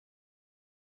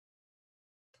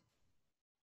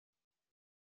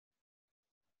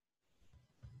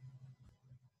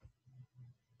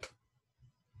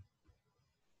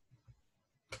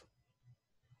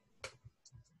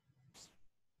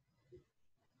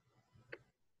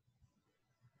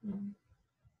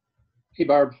Hey,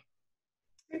 Barb.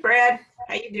 Hey, Brad.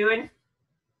 How you doing?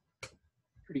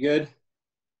 Pretty good.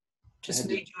 Just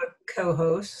made you a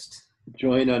co-host.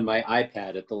 Join on my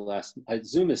iPad at the last.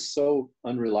 Zoom is so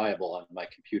unreliable on my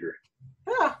computer.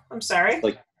 Oh, I'm sorry.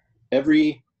 Like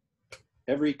every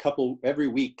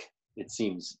week, it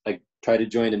seems. I try to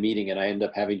join a meeting and I end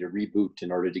up having to reboot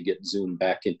in order to get Zoom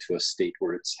back into a state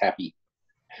where it's happy.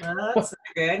 Well, that's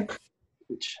not good.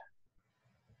 Which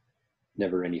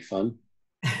never any fun.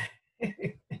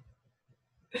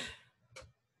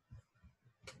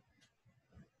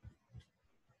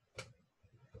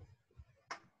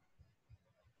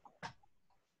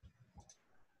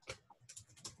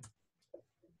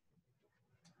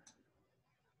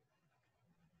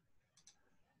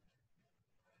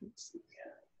 Let's see.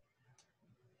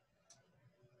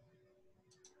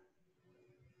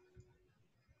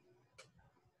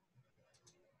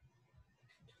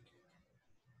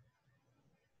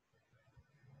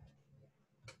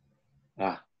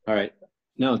 All right.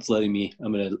 Now it's letting me.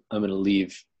 I'm gonna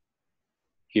leave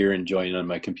here and join on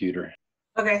my computer.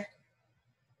 Okay.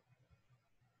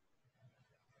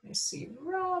 Let me see.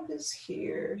 Rob is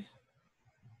here.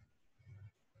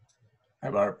 Hi,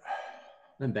 Barb.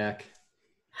 I'm back.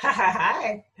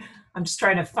 Hi. I'm just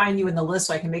trying to find you in the list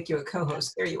so I can make you a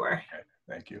co-host. There you are. Okay,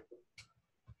 thank you.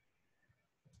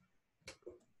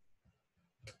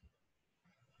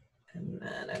 And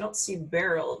then I don't see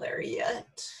Beryl there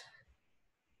yet.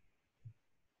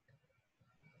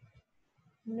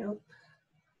 Nope.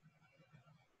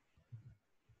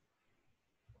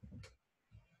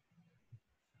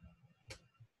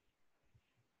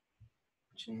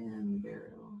 Jan,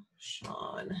 Beryl,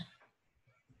 Sean.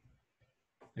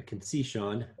 I can see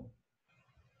Sean.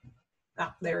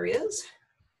 Ah, there he is.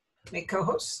 Make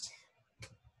co-host.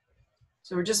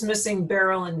 So we're just missing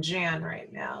Beryl and Jan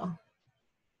right now.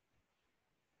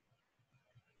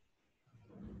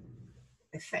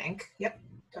 I think. Yep.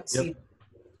 Don't see.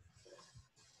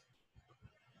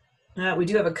 We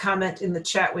do have a comment in the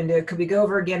chat window. Could we go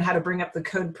over again how to bring up the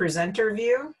code presenter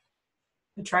view?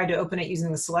 I tried to open it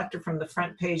using the selector from the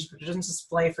front page, but it doesn't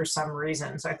display for some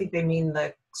reason. So I think they mean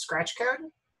the scratch code.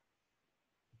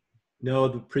 No,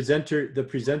 the presenter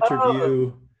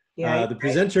view. Yeah, the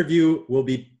presenter view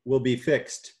will be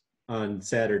fixed on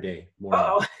Saturday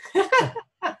morning.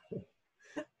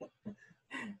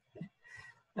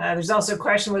 There's also a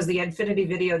question: was the Infinity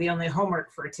video the only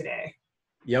homework for today?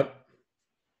 Yep,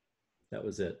 that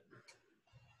was it.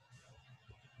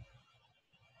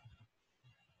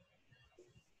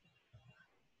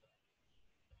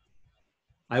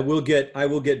 I will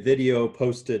get video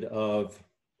posted of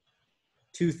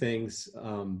two things.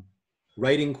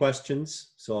 Writing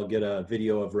questions, so I'll get a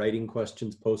video of writing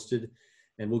questions posted,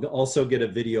 and we'll also get a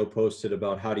video posted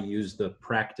about how to use the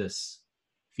practice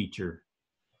feature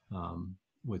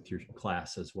with your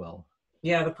class as well.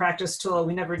 Yeah, the practice tool.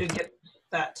 We never did get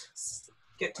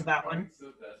to that one.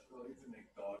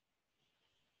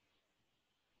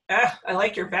 I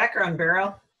like your background,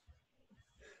 Beryl.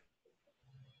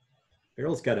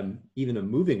 Beryl's got even a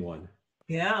moving one.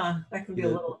 Yeah, that can be a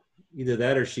little. Either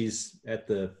that or she's at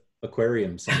the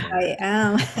aquarium somewhere. I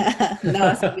am. No,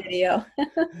 it's a video.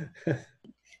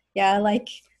 Yeah, I like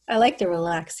the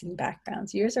relaxing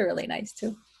backgrounds. Yours are really nice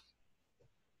too.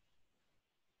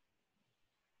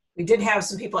 We did have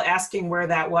some people asking where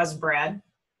that was, Brad.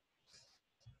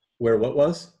 Where what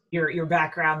was? Your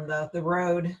background, the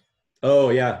road.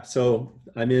 Oh yeah, so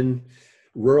I'm in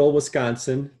rural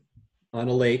Wisconsin on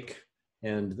a lake,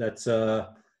 and that's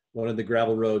one of the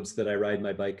gravel roads that I ride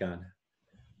my bike on.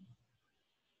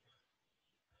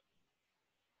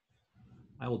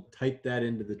 I will type that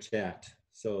into the chat.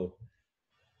 So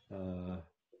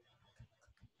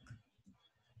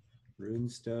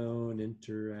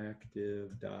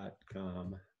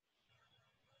runestoneinteractive.com.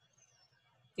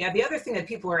 Yeah, the other thing that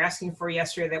people were asking for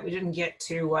yesterday that we didn't get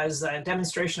to was a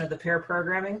demonstration of the pair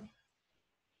programming.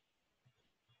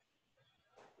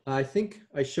 I think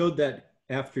I showed that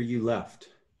after you left.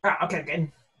 Oh, okay,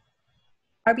 good.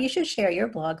 Barb, you should share your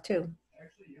blog too.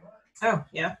 Oh,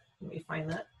 yeah. Let me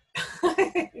find that.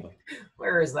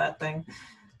 Where is that thing?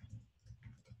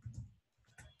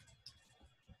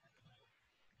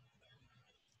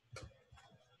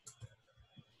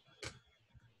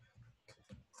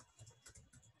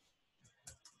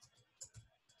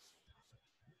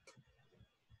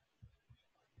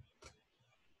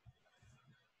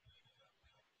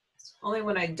 Only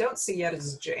one I don't see yet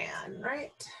is Jan,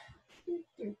 right?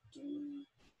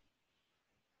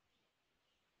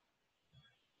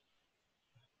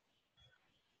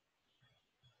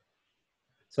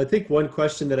 So I think one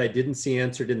question that I didn't see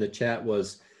answered in the chat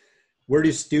was, where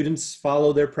do students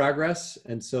follow their progress?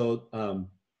 And so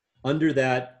under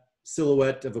that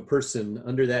silhouette of a person,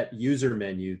 under that user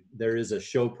menu, there is a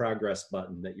show progress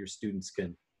button that your students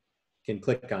can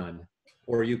click on,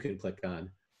 or you can click on,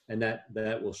 and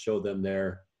that will show them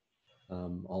their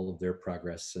all of their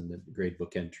progress and the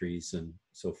gradebook entries and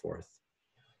so forth.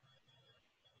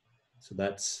 So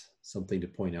that's something to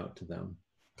point out to them.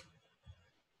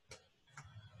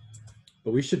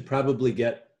 But we should probably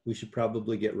get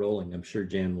rolling. I'm sure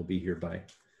Jan will be here by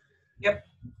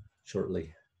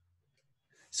shortly.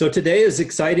 So today is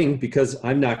exciting because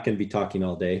I'm not going to be talking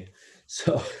all day.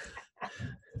 So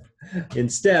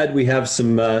instead, we have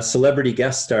some celebrity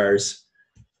guest stars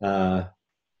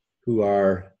who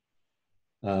are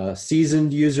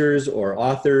seasoned users or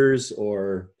authors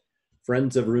or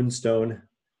friends of Runestone.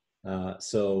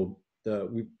 So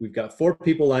we've got 4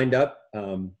 people lined up.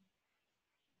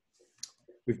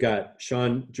 We've got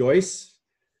Sean Joyce.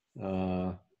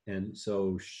 And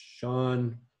so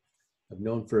Sean, I've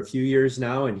known for a few years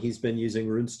now, and he's been using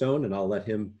Runestone, and I'll let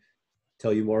him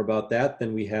tell you more about that.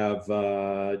 Then we have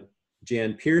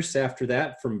Jan Pierce after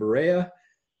that from Berea.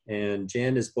 And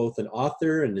Jan is both an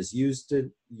author and has used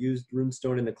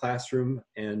Runestone in the classroom.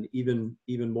 And even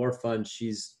more fun,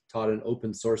 she's taught an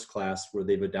open source class where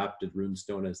they've adopted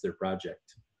Runestone as their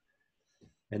project.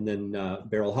 And then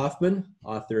Beryl Hoffman,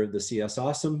 author of the CS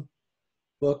Awesome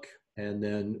book. And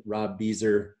then Rob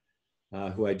Beezer,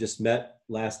 who I just met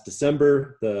last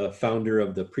December, the founder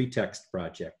of the Pretext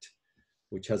project,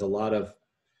 which has a lot of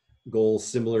goals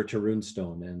similar to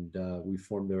Runestone. And we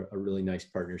formed a really nice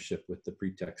partnership with the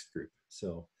Pretext group.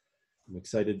 So I'm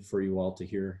excited for you all to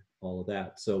hear all of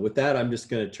that. So with that, I'm just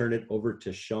going to turn it over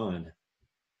to Sean.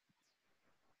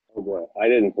 Oh boy, I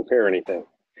didn't prepare anything.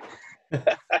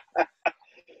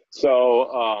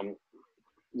 So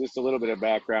just a little bit of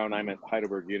background. I'm at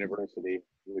Heidelberg University,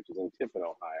 which is in Tiffin,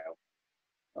 Ohio.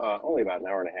 Only about an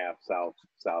hour and a half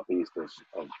southeast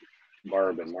of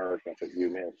Barb and Mark up at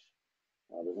UMich.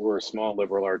 We're a small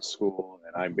liberal arts school,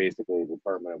 and I'm basically a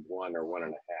department of 1 or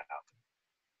 1.5.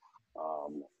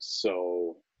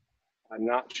 So I'm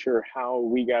not sure how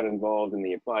we got involved in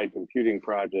the applied computing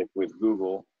project with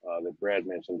Google that Brad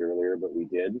mentioned earlier, but we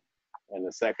did. And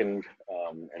the second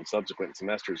and subsequent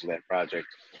semesters of that project,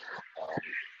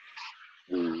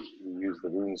 we used the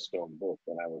Runestone book,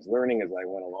 and I was learning as I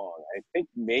went along. I think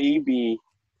maybe,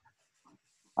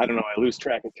 I don't know, I lose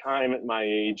track of time at my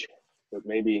age, but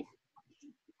maybe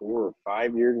 4 or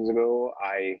 5 years ago,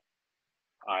 I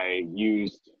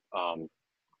used,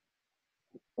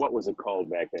 what was it called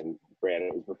back then, Brad?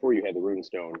 It was before you had the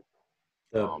Runestone.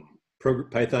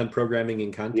 Python Programming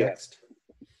in Context? Yeah,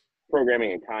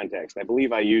 programming in context. I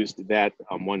believe I used that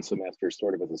one semester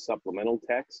sort of as a supplemental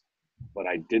text, but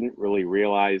I didn't really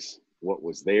realize what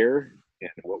was there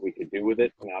and what we could do with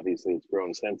it. And obviously it's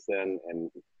grown since then. And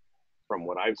from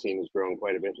what I've seen, has grown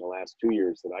quite a bit in the last 2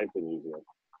 years that I've been using it.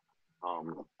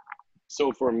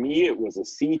 So for me, it was a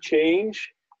sea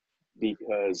change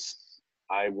because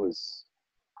I was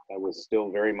still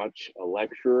very much a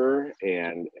lecturer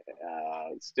and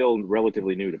still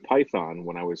relatively new to Python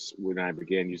when I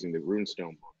began using the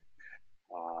Runestone book.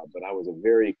 But I was a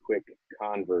very quick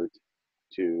convert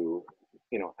to,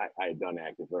 I had done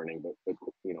active learning, but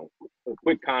a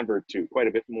quick convert to quite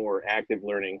a bit more active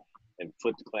learning and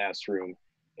flipped classroom,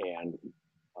 and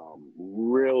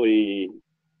really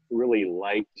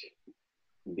liked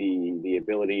the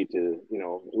ability to,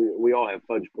 we all have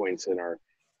fudge points in our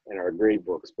grade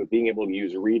books, but being able to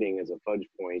use reading as a fudge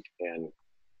point and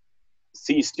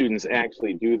see students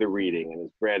actually do the reading. And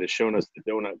as Brad has shown us the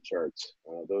donut charts,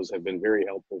 those have been very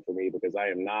helpful for me because I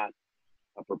am not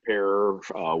a preparer,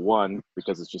 1,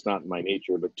 because it's just not in my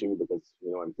nature, but 2, because,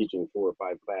 I'm teaching 4 or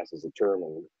 5 classes a term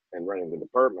and running the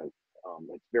department.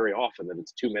 It's very often that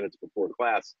it's 2 minutes before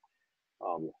class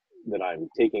that I'm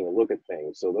taking a look at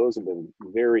things. So those have been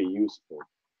very useful.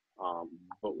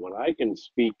 But what I can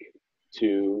speak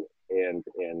to and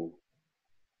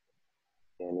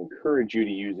encourage you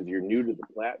to use if you're new to the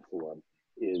platform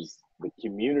is the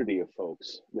community of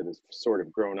folks that has sort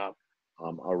of grown up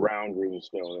around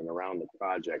Runestone and around the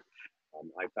project.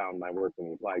 I found my work in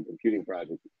the applied computing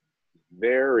project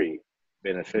very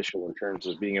beneficial in terms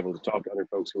of being able to talk to other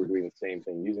folks who are doing the same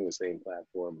thing, using the same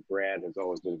platform. Brad has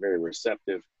always been very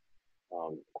receptive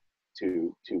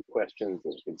to questions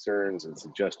and concerns and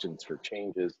suggestions for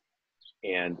changes,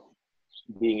 and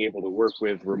being able to work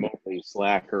with remotely,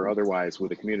 Slack or otherwise,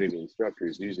 with a community of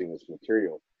instructors using this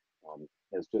material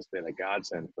has just been a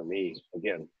godsend for me.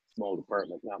 Again, small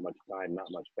department, not much time,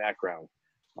 not much background.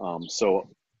 So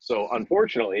So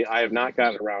unfortunately, I have not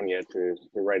gotten around yet to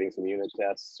writing some unit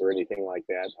tests or anything like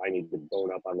that. I need to bone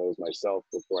up on those myself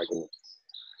before I can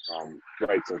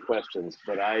write some questions.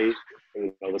 But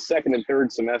the second and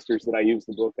third semesters that I used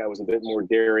the book, I was a bit more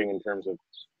daring in terms of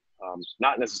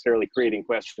not necessarily creating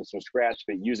questions from scratch,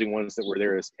 but using ones that were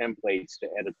there as templates to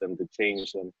edit them, to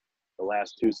change them. The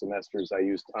last 2 semesters, I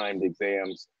used timed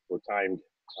exams or timed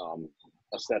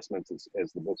assessments,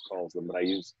 as the book calls them, but I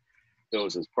used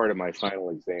those as part of my final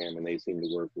exam, and they seem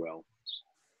to work well.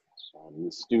 The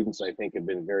students, I think, have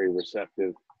been very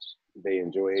receptive. They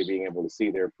enjoy being able to see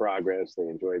their progress. They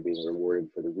enjoy being rewarded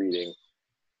for the reading.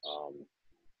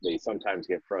 They sometimes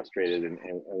get frustrated,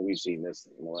 and we've seen this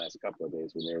in the last couple of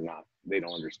days when they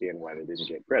don't understand why they didn't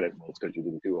get credit. Well, it's because you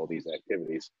didn't do all these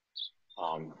activities.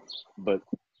 But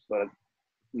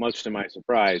much to my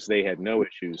surprise, they had no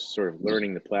issues sort of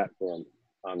learning the platform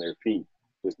on their feet,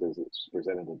 just as it's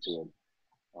presented it to them.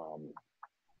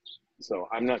 So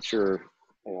I'm not sure,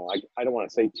 I don't want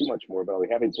to say too much more, but we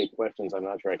have to take questions. I'm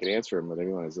not sure I can answer them, but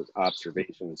anyone has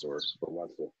observations or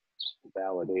wants to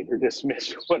validate or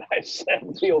dismiss what I said,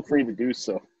 feel free to do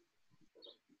so.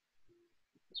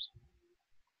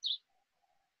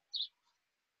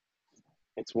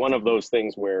 It's one of those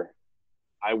things where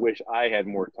I wish I had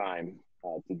more time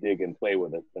to dig and play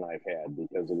with it than I've had,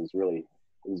 because it has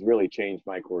really changed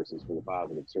my courses for the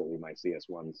positive, certainly my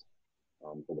CS1s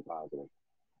for the positive.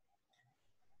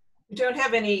 We don't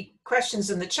have any questions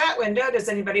in the chat window. Does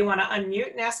anybody want to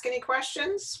unmute and ask any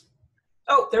questions?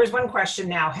 Oh, there's one question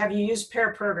now. Have you used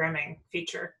pair programming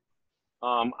feature?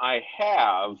 I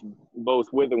have,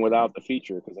 both with and without the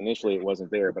feature, because initially it wasn't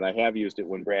there, but I have used it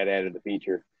when Brad added the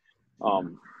feature.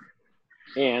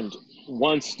 And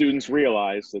once students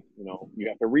realize that, you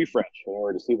have to refresh in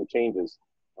order to see the changes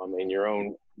in your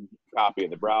own copy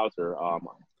of the browser,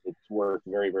 it's worked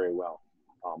very, very well.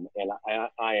 And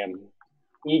I am,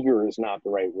 eager is not the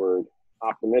right word,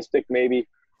 optimistic maybe.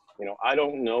 I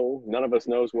don't know, none of us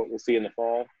knows what we'll see in the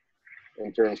fall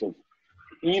in terms of,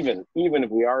 even if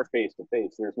we are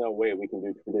face-to-face, there's no way we can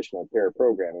do traditional pair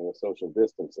programming with social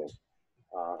distancing.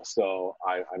 So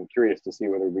I'm curious to see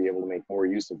whether we'll be able to make more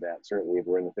use of that, certainly if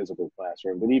we're in the physical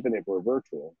classroom, but even if we're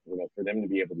virtual, for them to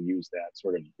be able to use that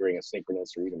sort of during a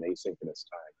synchronous or even asynchronous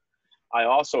time. I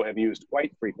also have used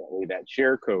quite frequently that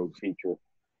share code feature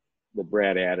that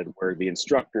Brad added, where the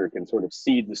instructor can sort of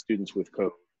seed the students with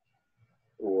code.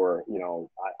 Or,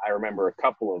 I remember a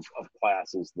couple of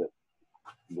classes that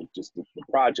just the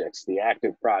projects, the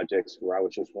active projects where I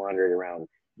was just wandering around,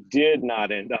 did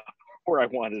not end up where I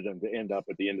wanted them to end up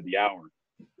at the end of the hour.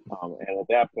 And at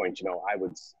that point,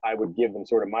 I would give them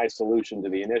sort of my solution to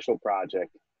the initial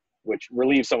project, which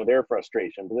relieved some of their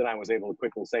frustration. But then I was able to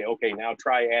quickly say, okay, now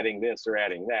try adding this or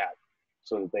adding that,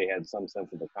 so that they had some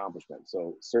sense of accomplishment.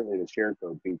 So certainly the share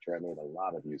code feature I made a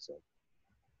lot of use of.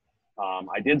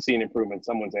 I did see an improvement.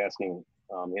 Someone's asking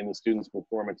in the students'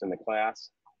 performance in the class.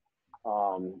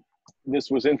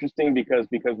 This was interesting because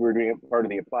we were doing part of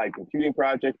the applied computing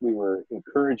project. We were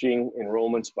encouraging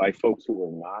enrollments by folks who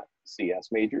were not CS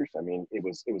majors. I mean, it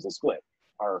was a split.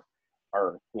 It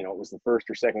was the first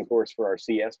or second course for our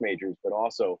CS majors, but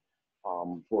also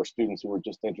for students who were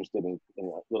just interested in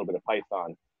a little bit of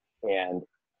Python. And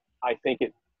I think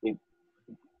it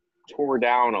tore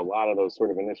down a lot of those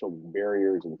sort of initial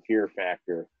barriers and fear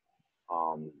factor,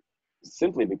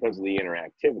 simply because of the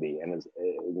interactivity and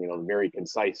very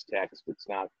concise text. It's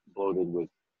not bloated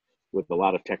with a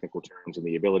lot of technical terms, and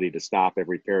the ability to stop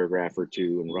every paragraph or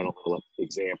two and run a little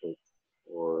example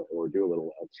or do a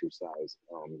little exercise.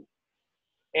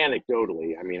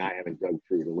 Anecdotally, I mean, I haven't dug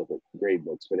through to look at grade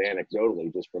books, but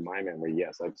anecdotally, just from my memory,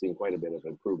 yes, I've seen quite a bit of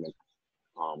improvement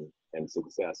and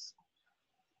success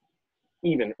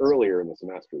even earlier in the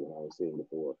semester than I was seeing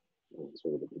before,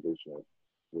 sort of with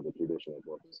the traditional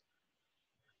books.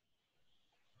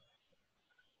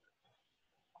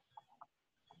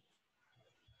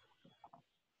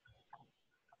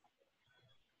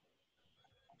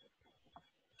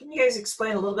 Can you guys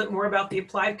explain a little bit more about the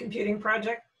applied computing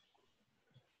project?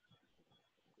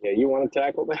 Yeah, you want to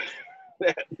tackle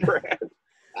that, Brad?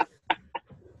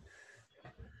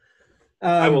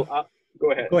 I will.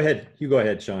 Go ahead. Go ahead. You go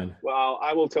ahead, Sean. Well,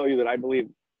 I will tell you that I believe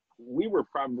we were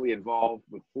probably involved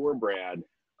before Brad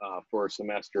for a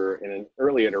semester in an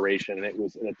early iteration, and it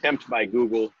was an attempt by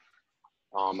Google,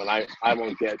 and I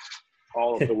won't get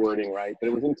all of the wording right, but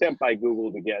it was an attempt by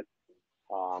Google to get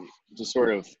to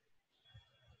sort of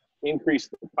increase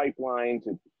the pipeline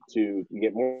to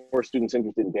get more students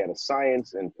interested in data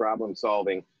science and problem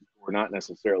solving, or not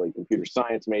necessarily computer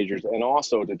science majors, and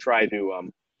also to try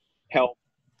to help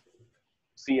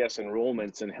CS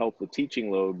enrollments and help the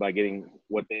teaching load by getting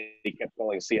what they kept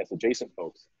calling CS adjacent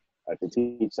folks to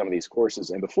teach some of these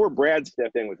courses. And before Brad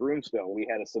stepped in with Runestone, we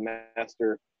had a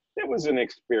semester that was an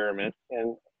experiment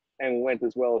and went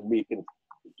as well as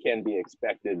can be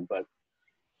expected. But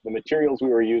the materials we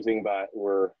were using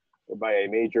were by a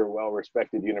major,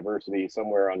 well-respected university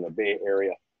somewhere on the Bay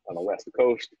Area on the West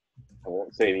Coast. I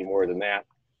won't say any more than that.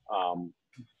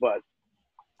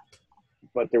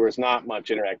 But there was not much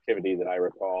interactivity that I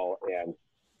recall, and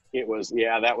it was,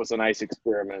 yeah, that was a nice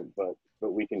experiment, but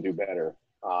we can do better.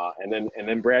 And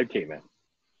then Brad came in.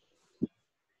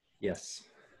 Yes.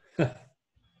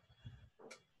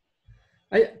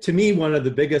 To me, one of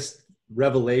the biggest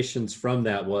revelations from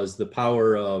that was the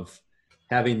power of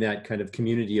having that kind of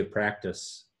community of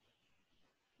practice,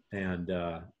 and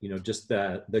you know, just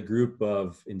the group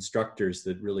of instructors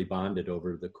that really bonded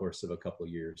over the course of a couple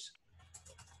years.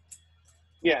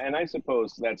 Yeah, and I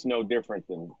suppose that's no different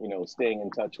than, you know, staying in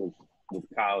touch with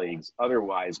colleagues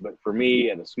otherwise. But for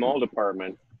me, at a small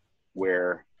department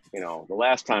where, you know, the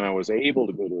last time I was able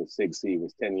to go to a SIG-C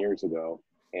was 10 years ago,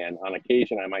 and on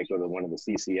occasion I might go to one of the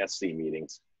CCSC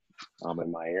meetings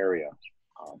in my area.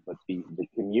 But the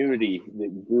community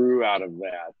that grew out of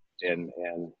that, and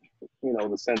you know,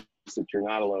 the sense that you're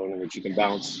not alone and that you can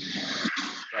bounce.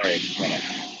 Sorry,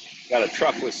 got a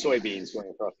truck with soybeans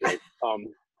going across the road.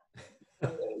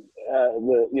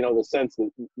 The sense that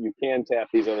you can tap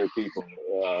these other people,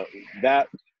 that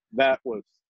was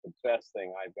the best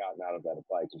thing I've gotten out of that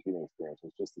applied computing experience,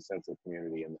 was just the sense of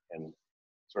community and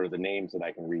sort of the names that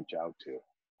I can reach out to.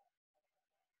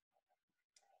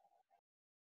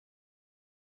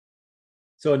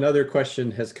 So another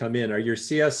question has come in. Are your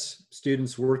CS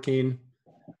students working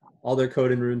all their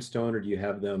code in Runestone, or do you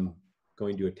have them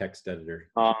going to a text editor?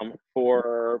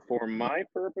 For my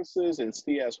purposes in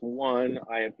CS1,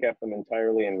 I have kept them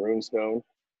entirely in Runestone.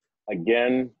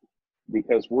 Again,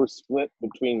 because we're split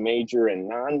between major and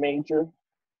non-major.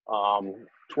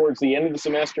 Towards the end of the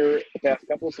semester, the past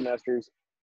couple of semesters,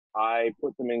 I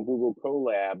put them in Google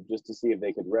Colab just to see if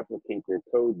they could replicate their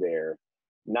code there.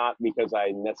 Not because I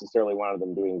necessarily wanted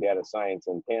them doing data science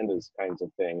and pandas kinds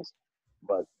of things,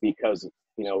 but because,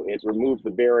 you know, it removed the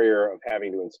barrier of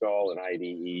having to install an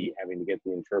IDE, having to get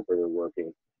the interpreter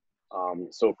working.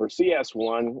 So for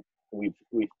CS1,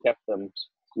 we've kept them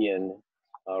in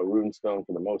Runestone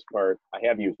for the most part. I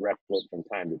have used RecFlip from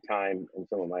time to time in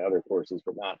some of my other courses,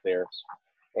 but not there.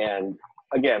 And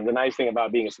again, the nice thing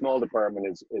about being a small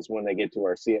department is when they get to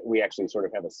our we actually sort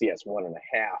of have a CS1.5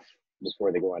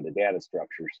 before they go on to data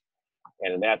structures.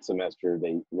 And in that semester,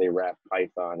 they wrap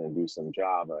Python and do some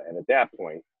Java. And at that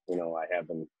point, you know, I have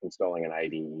them installing an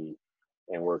IDE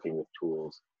and working with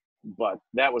tools. But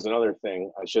that was another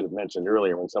thing I should have mentioned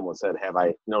earlier when someone said, have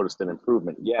I noticed an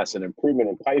improvement? Yes, an improvement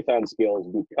in Python skills,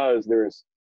 because there's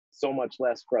so much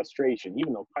less frustration,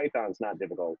 even though Python's not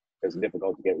as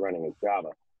difficult to get running as Java,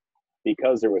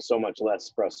 because there was so much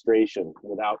less frustration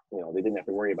without, you know, they didn't have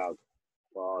to worry about,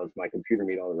 well, does my computer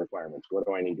meet all the requirements? What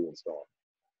do I need to install?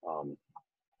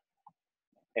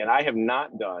 And I have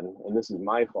not done, and this is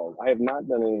my fault, I have not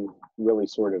done any really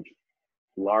sort of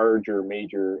large or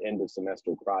major end of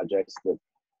semester projects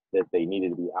that they needed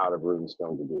to be out of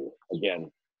Runestone to do.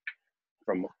 Again,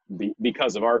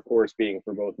 because of our course being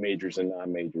for both majors and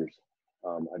non-majors,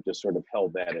 I've just sort of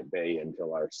held that at bay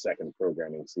until our second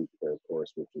programming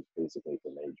course, which is basically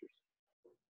for majors.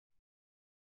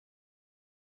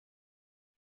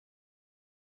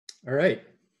 All right.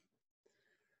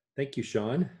 Thank you,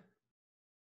 Sean.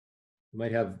 We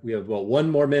have well,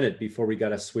 one more minute before we got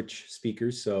to switch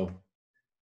speakers. So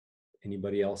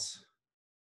anybody else?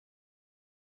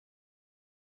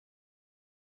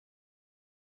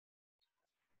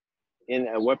 In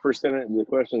what percentage, the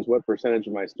question is, what percentage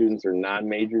of my students are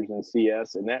non-majors in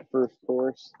CS? In that first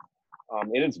course,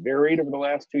 and it's varied over the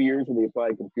last 2 years with the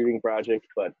applied computing project,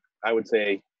 but I would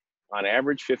say on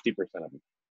average, 50% of them.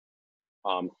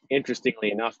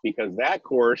 Interestingly enough, because that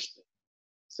course,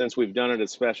 since we've done it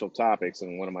as special topics,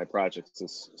 and one of my projects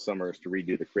this summer is to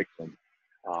redo the curriculum,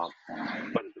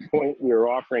 but at the point we were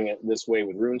offering it this way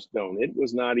with Runestone, it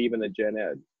was not even a gen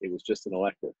ed, it was just an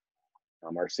elective.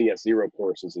 Our CS0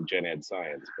 course is a gen ed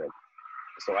science, but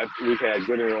so we've had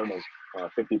good enrollment,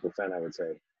 50% I would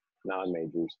say,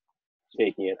 non-majors,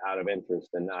 taking it out of interest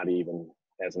and not even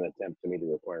as an attempt to meet a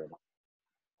requirement.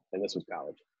 And this was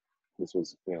college. This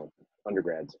was, you know,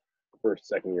 undergrads, first,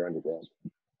 second year undergrads.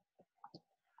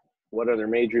 What other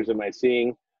majors am I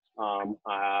seeing?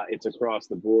 It's across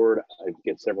the board. I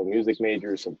get several music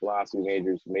majors, some philosophy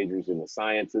majors, majors in the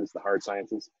sciences, the hard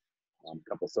sciences, a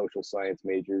couple social science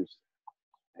majors,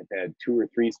 I've had 2 or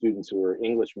 3 students who are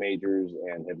English majors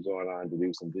and have gone on to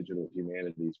do some digital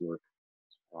humanities work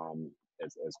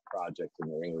as projects in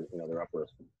their English, their upper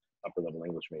level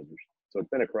English majors. So it's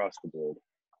been across the board.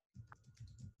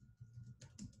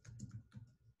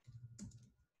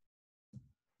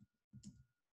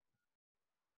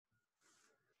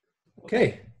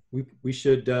 Okay, we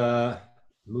should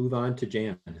move on to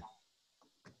Jan.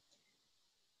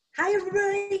 Hi,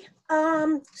 everybody.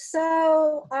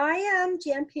 So I am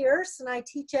Jan Pierce, and I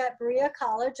teach at Berea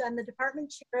College. I'm the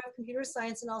department chair of computer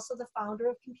science and also the founder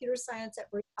of computer science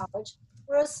at Berea College.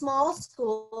 We're a small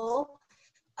school.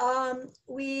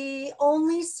 We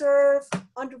only serve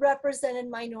underrepresented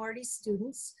minority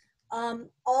students.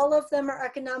 All of them are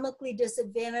economically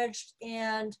disadvantaged,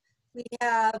 and we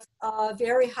have a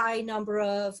very high number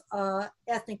of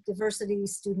ethnic diversity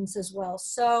students as well.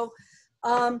 So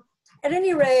at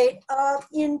any rate,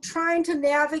 in trying to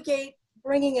navigate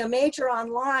bringing a major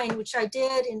online, which I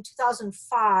did in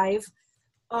 2005,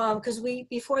 because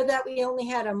before that we only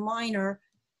had a minor,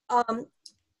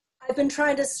 I've been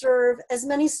trying to serve as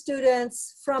many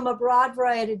students from a broad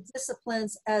variety of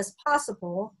disciplines as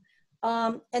possible,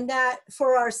 and that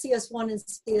for our CS1 and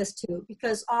CS2,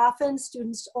 because often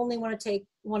students only want to take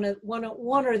one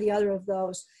or the other of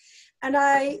those. And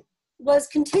I was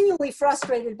continually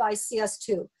frustrated by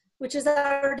CS2, which is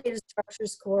our data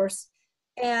structures course.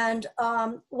 And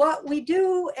what we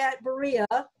do at Berea,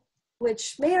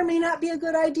 which may or may not be a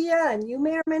good idea, and you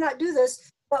may or may not do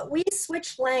this, but we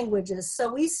switch languages.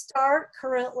 So we start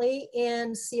currently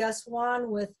in CS1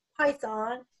 with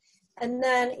Python, and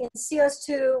then in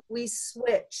CS2, we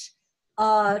switch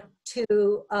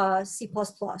to C++.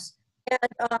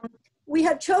 And we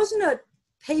had chosen a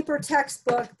paper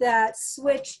textbook that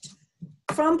switched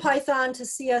from Python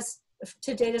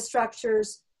to data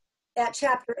structures at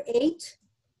chapter 8.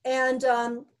 And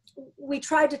we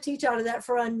tried to teach out of that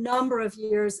for a number of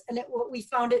years, and we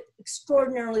found it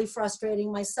extraordinarily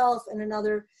frustrating, myself and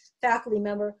another faculty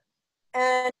member.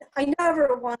 And I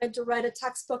never wanted to write a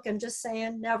textbook, I'm just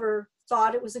saying, never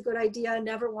thought it was a good idea,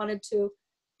 never wanted to.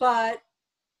 But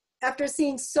after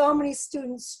seeing so many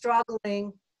students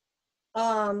struggling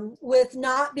with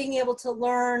not being able to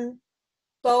learn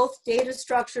both data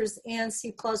structures and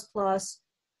C++,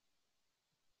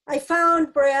 I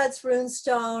found Brad's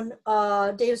Runestone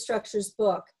data structures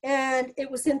book, and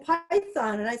it was in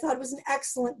Python, and I thought it was an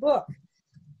excellent book.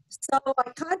 So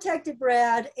I contacted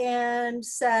Brad and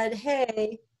said,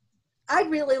 hey, I'd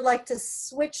really like to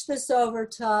switch this over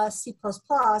to C++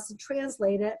 and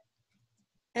translate it.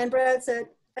 And Brad said,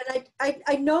 and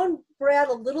I'd known Brad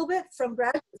a little bit from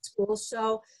graduate school.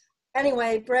 So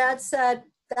anyway, Brad said,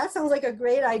 that sounds like a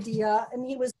great idea. And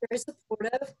he was very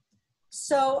supportive.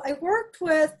 So I worked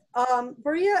with,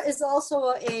 Berea is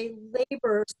also a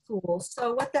labor school.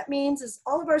 So what that means is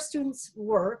all of our students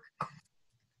work.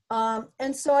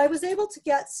 And so I was able to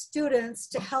get students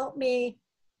to help me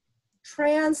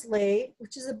translate,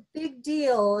 which is a big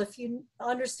deal if you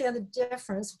understand the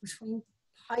difference between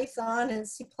Python and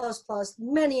C++,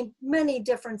 many, many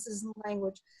differences in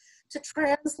language, to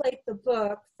translate the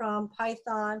book from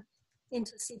Python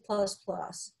into C++.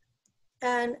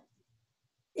 And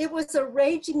it was a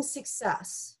raging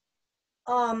success.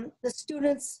 The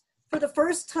students, for the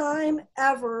first time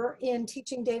ever in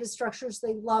teaching data structures,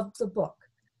 they loved the book.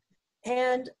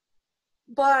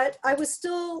 But I was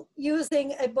still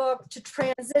using a book to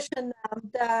transition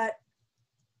them that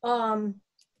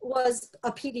was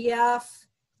a PDF,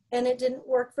 and it didn't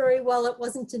work very well. It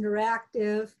wasn't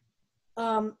interactive.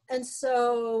 And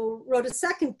so wrote a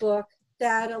second book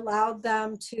that allowed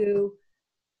them to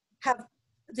have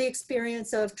the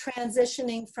experience of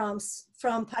transitioning from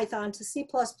Python to C++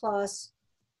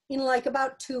 in like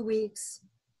about 2 weeks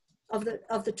of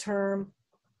the term.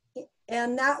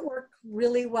 And that worked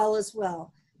really well as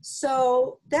well.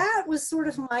 So that was sort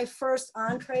of my first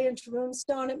entree into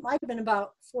Runestone. It might have been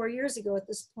about 4 years ago at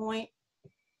this point.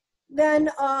 Then,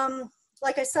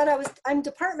 like I said, I'm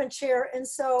department chair. And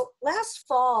so last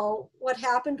fall, what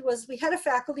happened was we had a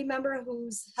faculty member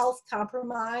whose health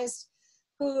compromised,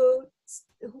 who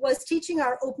was teaching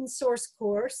our open source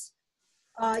course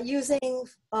using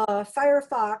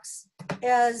Firefox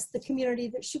as the community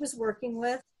that she was working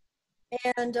with.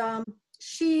 And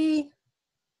she,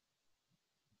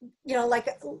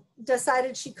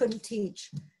 decided she couldn't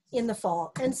teach in the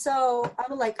fall. And so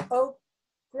I'm like, oh,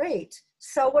 great.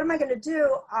 So what am I going to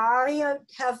do? I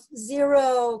have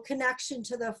zero connection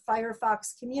to the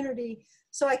Firefox community.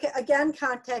 So I again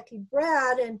contacted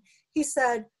Brad, and he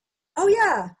said, oh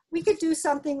yeah, we could do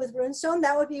something with Runestone.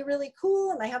 That would be really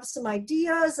cool. And I have some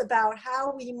ideas about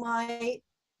how we might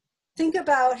think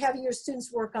about having your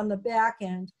students work on the back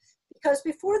end. Because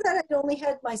before that, I'd only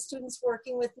had my students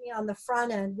working with me on the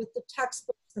front end with the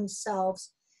textbooks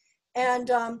themselves.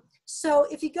 And so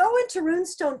if you go into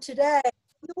Runestone today,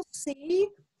 you'll see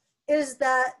is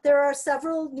that there are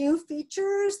several new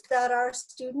features that our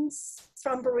students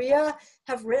from Berea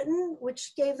have written,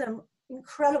 which gave them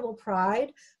incredible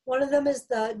pride. One of them is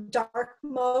the dark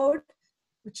mode,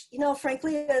 which, you know,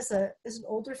 frankly, as an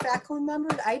older faculty member,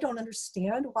 I don't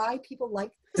understand why people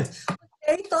like this.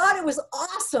 They thought it was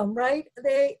awesome, right?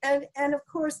 And of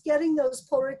course, getting those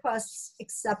pull requests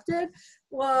accepted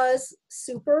was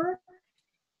super.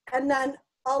 And then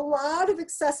a lot of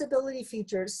accessibility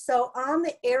features. So on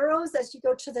the arrows, as you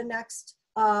go to the next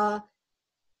part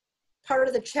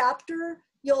of the chapter,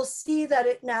 you'll see that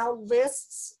it now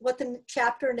lists what the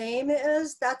chapter name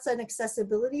is. That's an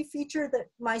accessibility feature that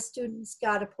my students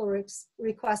got a pull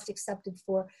request accepted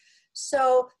for.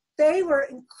 So they were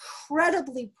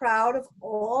incredibly proud of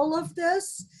all of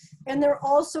this, and they're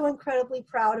also incredibly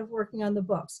proud of working on the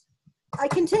books. I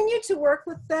continue to work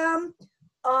with them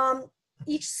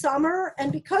each summer,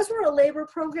 and because we're a labor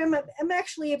program, I'm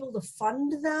actually able to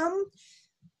fund them.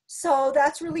 So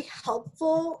that's really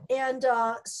helpful. And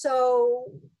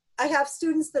so I have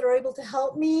students that are able to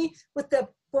help me with the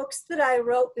books that I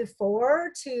wrote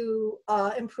before to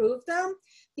improve them.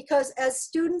 Because as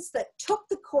students that took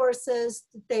the courses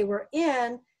that they were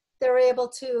in, they're able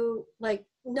to like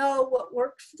know what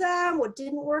worked for them, what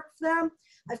didn't work for them.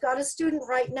 I've got a student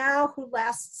right now who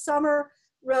last summer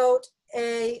wrote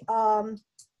a,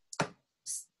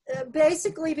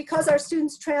 basically because our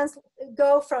students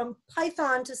go from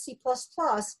Python to C++,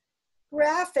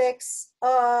 graphics,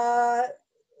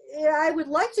 I would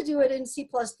like to do it in C++,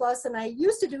 and I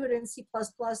used to do it in C++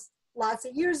 lots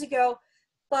of years ago,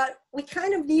 but we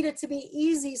kind of need it to be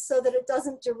easy so that it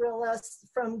doesn't derail us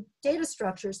from data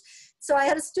structures. So I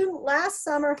had a student last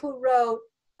summer who wrote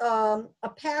a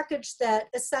package that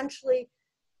essentially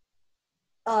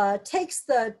takes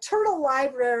the Turtle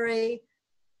library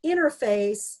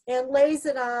interface and lays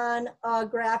it on a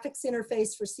graphics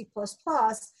interface for C++.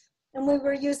 And we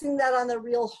were using that on the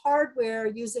real hardware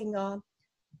using an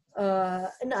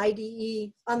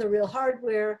IDE on the real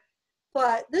hardware.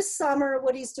 But this summer,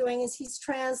 what he's doing is he's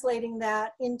translating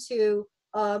that into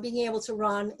being able to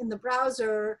run in the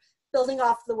browser, building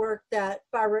off the work that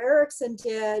Barbara Erickson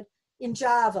did in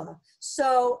Java.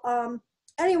 So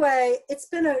anyway, it's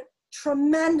been a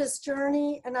tremendous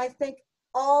journey, and I think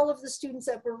all of the students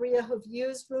at Berea who've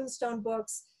used Runestone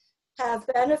books have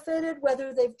benefited,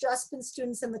 whether they've just been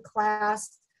students in the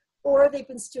class or they've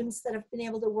been students that have been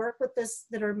able to work with this,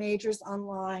 that are majors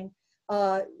online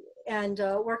and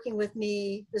working with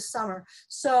me this summer.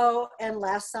 So, and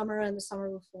last summer and the summer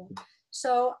before.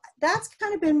 So that's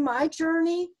kind of been my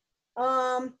journey.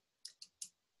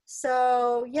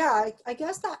 So yeah, I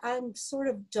guess that I'm sort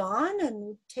of done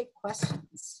and take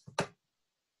questions.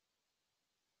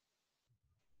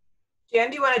 Jan,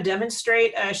 do you want to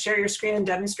demonstrate, share your screen and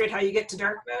demonstrate how you get to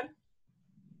dark mode?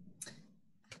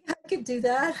 I could do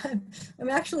that. I'm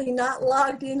actually not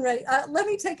logged in right. Let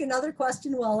me take another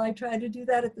question while I try to do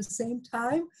that at the same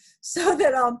time, so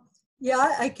that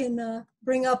yeah, I can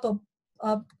bring up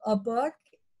a book.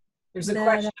 There's a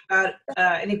question about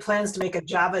any plans to make a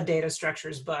Java data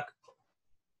structures book.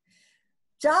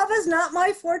 Java's not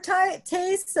my forte,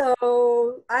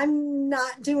 so I'm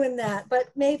not doing that, but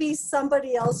maybe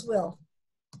somebody else will.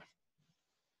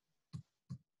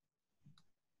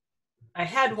 I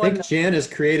had I one. think Jan has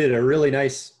created a really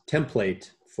nice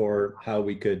template for how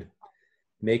we could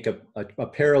make a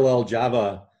parallel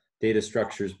Java data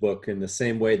structures book in the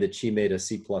same way that she made a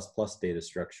C++ data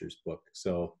structures book.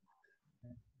 So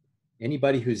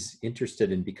anybody who's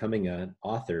interested in becoming an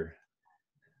author,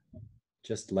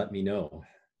 just let me know.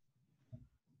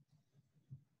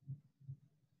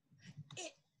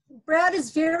 Brad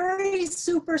is very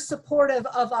super supportive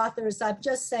of authors, I'm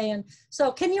just saying.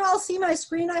 So can you all see my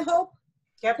screen, I hope?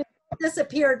 Yep. It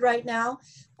disappeared right now.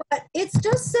 But it's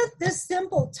just this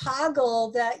simple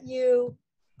toggle that you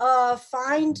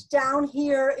find down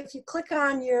here. If you click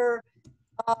on your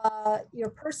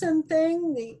person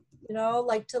thing, you know,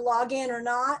 like to log in or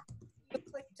not, you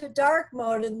click to dark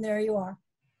mode and there you are.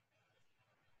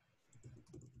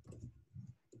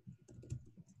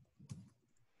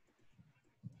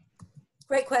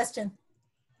 Great question.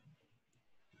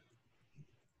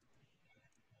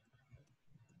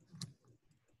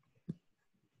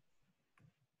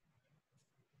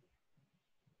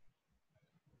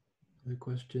 Other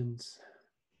questions?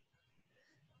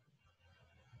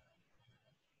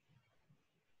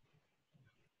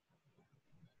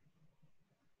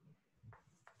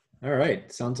 All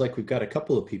right. Sounds like we've got a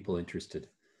couple of people interested.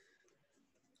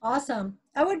 Awesome.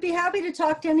 I would be happy to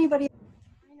talk to anybody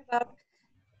about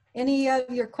any of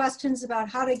your questions about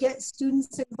how to get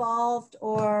students involved,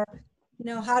 or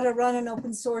how to run an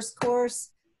open source course.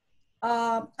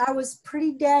 I was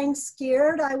pretty dang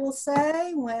scared, I will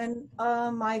say, when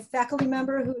my faculty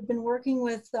member who had been working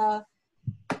with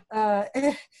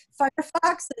Firefox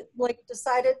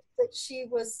decided that she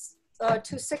was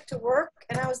too sick to work.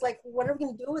 And I was like, what are we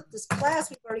going to do with this class?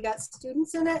 We've already got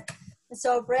students in it. And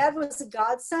so Brad was a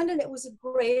godsend, and it was a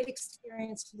great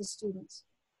experience for the students.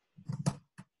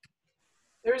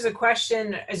 There was a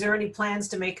question, is there any plans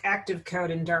to make active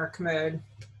code in dark mode?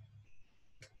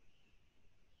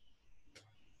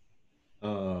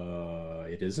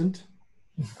 It isn't.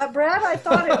 Brad, I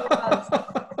thought it was.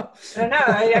 I don't know,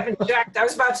 I haven't checked. I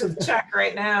was about to check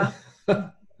right now.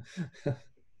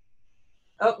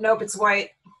 Oh, nope, it's white.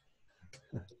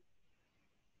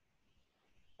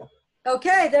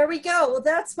 Okay, there we go. Well,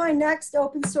 that's my next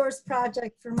open source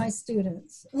project for my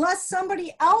students. Unless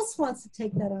somebody else wants to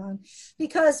take that on.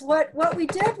 Because what we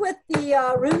did with the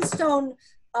Runestone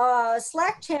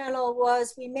Slack channel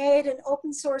was we made an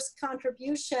open source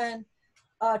contribution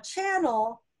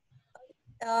channel.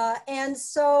 And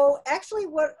so actually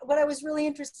what I was really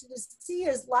interested to see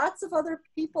is lots of other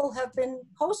people have been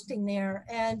posting there.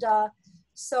 And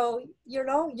so,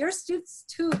 your students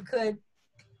too could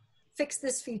fix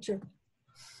this feature.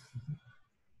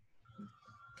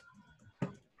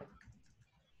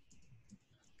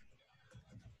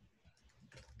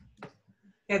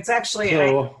 It's actually,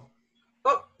 So,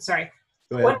 sorry.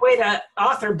 go ahead. One way to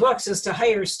author books is to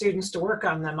hire students to work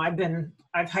on them.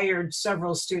 I've hired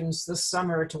several students this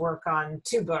summer to work on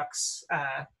 2 books,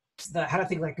 the How to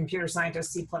Think Like a Computer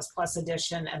Scientist C++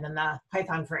 edition, and then the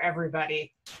Python for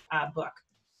Everybody book.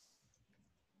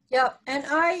 Yep, and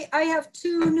I have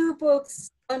 2 new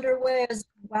books underway as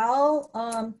well.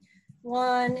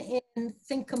 One in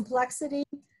Think Complexity,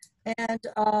 and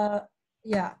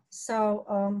yeah.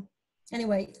 So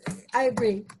anyway, I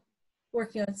agree.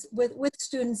 Working on with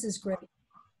students is great.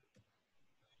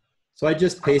 So I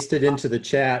just pasted into the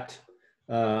chat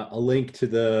a link to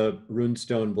the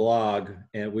Runestone blog,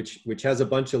 and which has a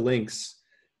bunch of links,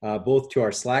 both to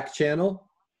our Slack channel,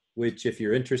 which if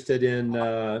you're interested in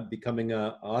becoming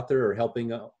an author or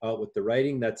helping out with the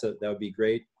writing, that would be a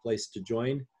great place to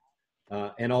join.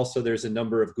 And also there's a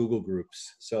number of Google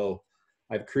groups. So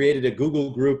I've created a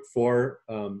Google group for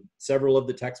several of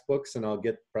the textbooks, and I'll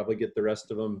probably get the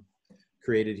rest of them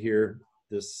created here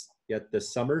this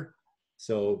summer.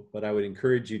 So, but I would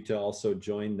encourage you to also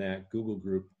join that Google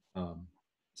group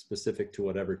specific to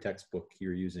whatever textbook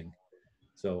you're using.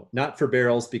 So not for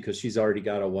Barrels, because she's already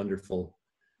got a wonderful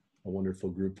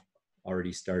group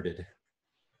already started,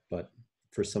 but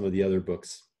for some of the other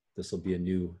books, this will be a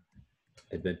new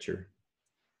adventure.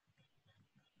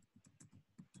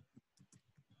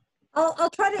 I'll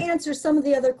try to answer some of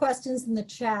the other questions in the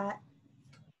chat.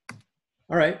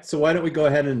 All right, so why don't we go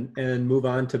ahead and move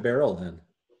on to Beryl then?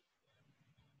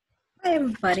 Hi,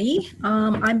 everybody.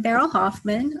 I'm Beryl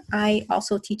Hoffman. I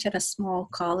also teach at a small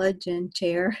college and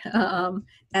chair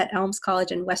at Elms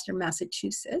College in Western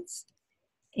Massachusetts.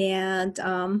 And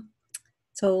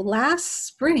so last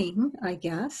spring, I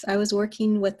guess, I was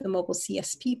working with the mobile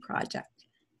CSP project.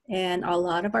 And a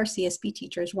lot of our CSP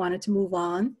teachers wanted to move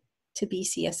on to be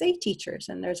CSA teachers.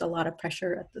 And there's a lot of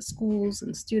pressure at the schools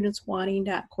and students wanting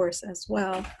that course as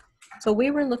well. So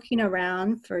we were looking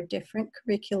around for different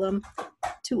curriculum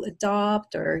to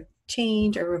adopt or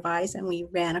change or revise, and we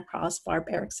ran across Barb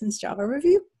Erickson's Java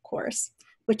Review course,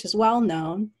 which is well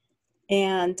known.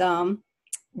 And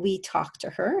we talked to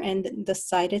her and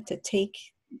decided to take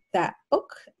that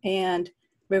book and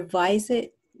revise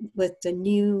it with the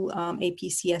new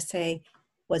APCSA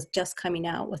was just coming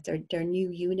out with their new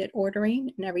unit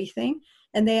ordering and everything.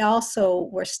 And they also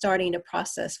were starting a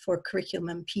process for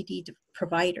curriculum PD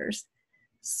providers.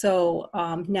 So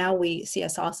now we see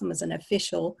CS Awesome as an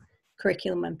official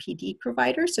curriculum and PD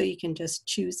provider. So you can just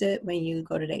choose it when you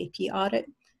go to the AP audit,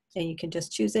 and you can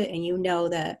just choose it, and you know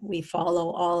that we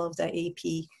follow all of the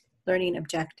AP learning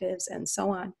objectives and so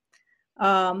on.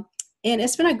 And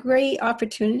it's been a great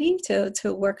opportunity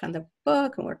to work on the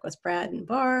book and work with Brad and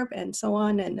Barb and so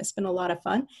on. And it's been a lot of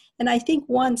fun. And I think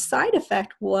one side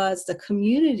effect was the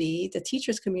community, the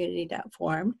teachers community that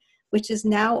formed, which is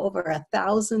now over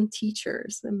 1,000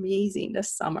 teachers. Amazing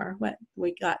this summer when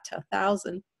we got to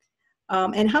 1,000.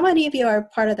 And how many of you are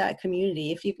part of that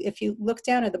community? If you look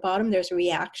down at the bottom, there's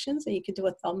reactions, and you can do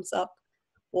a thumbs up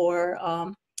or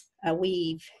a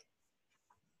wave.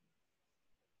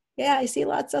 Yeah, I see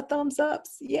lots of thumbs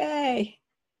ups. Yay.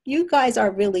 you guys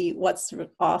are really what's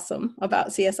awesome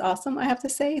about CS Awesome. I have to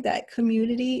say that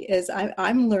community is,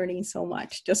 I'm learning so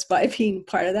much just by being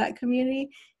part of that community,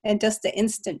 and just the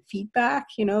instant feedback.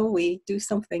 You know, we do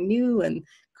something new and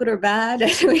good or bad,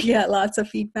 and we get lots of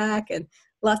feedback and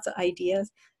lots of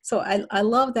ideas. So I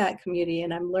love that community,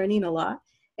 and I'm learning a lot.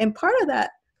 And part of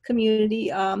that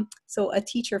community, so a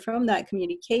teacher from that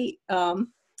community, Kate,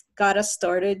 got us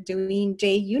started doing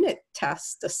JUnit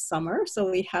tests this summer. So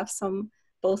we have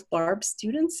both Barb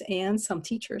students and some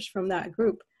teachers from that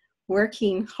group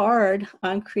working hard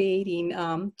on creating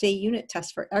JUnit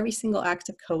tests for every single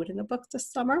active code in the book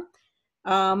this summer.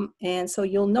 And so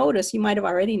you'll notice, you might have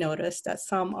already noticed, that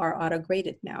some are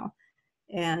auto-graded now.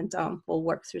 And we'll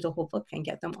work through the whole book and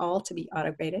get them all to be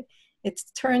auto-graded. It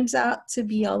turns out to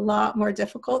be a lot more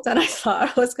difficult than I thought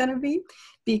it was going to be,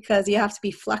 because you have to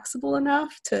be flexible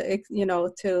enough to, you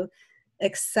know, to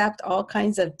accept all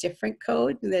kinds of different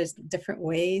code. There's different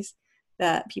ways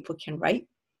that people can write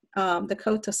the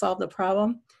code to solve the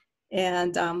problem.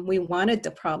 And we wanted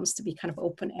the problems to be kind of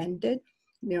open-ended,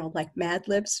 you know, like Mad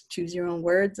Libs, choose your own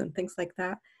words and things like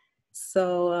that.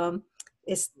 So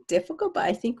it's difficult, but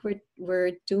I think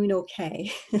we're doing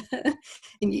okay.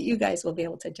 And you guys will be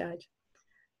able to judge.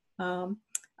 All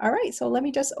right, so let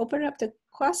me just open it up to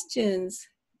questions.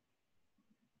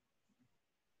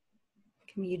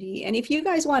 Community, and if you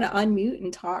guys want to unmute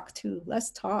and talk too,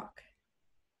 let's talk.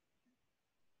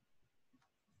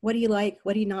 What do you like?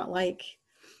 What do you not like?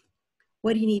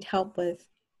 What do you need help with?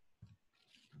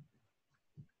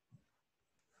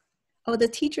 Oh, the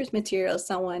teacher's materials,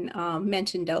 someone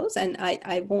mentioned those, and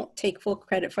I won't take full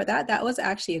credit for that. That was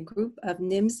actually a group of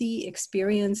NIMSY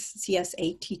experienced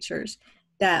CSA teachers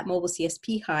that Mobile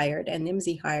CSP hired and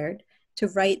NIMSY hired to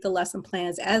write the lesson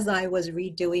plans. As I was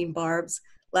redoing Barb's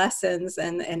lessons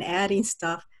and adding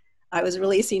stuff, I was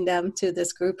releasing them to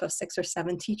this group of 6 or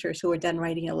 7 teachers who were then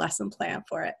writing a lesson plan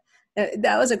for it.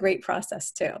 That was a great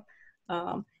process too.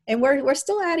 And we're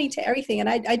still adding to everything. And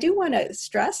I do want to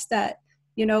stress that,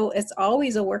 you know, it's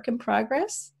always a work in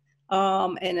progress.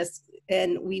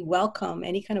 And we welcome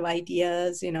any kind of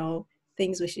ideas, you know,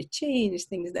 things we should change,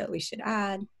 things that we should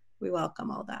add. We welcome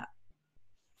all that.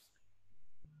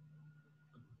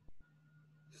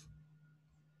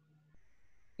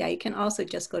 Yeah, you can also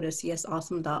just go to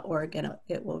csawesome.org and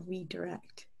it will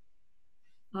redirect.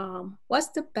 What's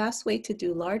the best way to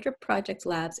do larger project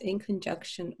labs in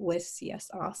conjunction with CS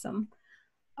Awesome?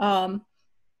 Are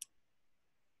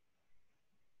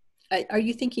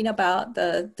you thinking about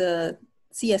the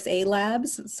CSA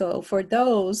labs? So for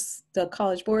those, the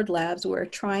College Board labs, we're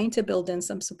trying to build in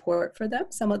some support for them.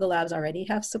 Some of the labs already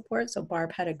have support. So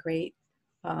Barb had a great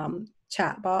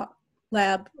chatbot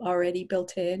lab already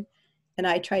built in. And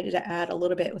I tried to add a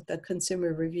little bit with the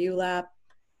Consumer Review Lab.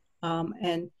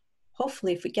 And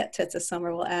hopefully if we get to it this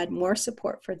summer, we'll add more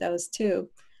support for those too.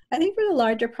 I think for the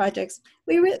larger projects,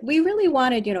 we really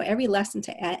wanted, you know, every lesson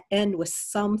to end with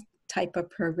some type of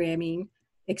programming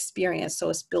experience. So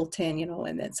it's built in, you know,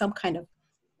 and then some kind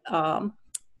of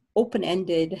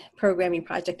open-ended programming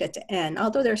project at the end,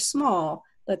 although they're small,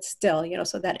 but still, you know,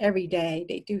 so that every day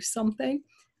they do something.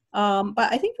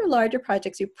 But I think for larger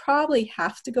projects, you probably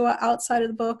have to go outside of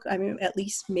the book. I mean, at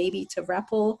least maybe to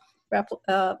REPL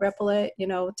it, you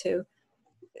know, to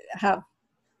have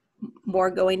more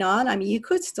going on. I mean, you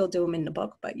could still do them in the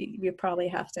book, but you probably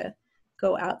have to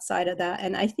go outside of that.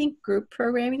 And I think group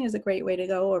programming is a great way to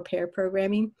go, or pair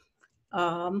programming,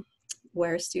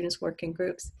 where students work in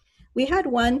groups. We had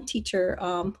one teacher,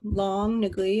 Long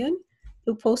Nguyen,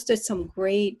 who posted some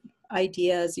great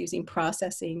ideas using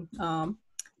processing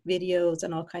videos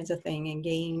and all kinds of things, and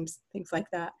games, things like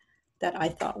that, that I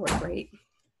thought were great.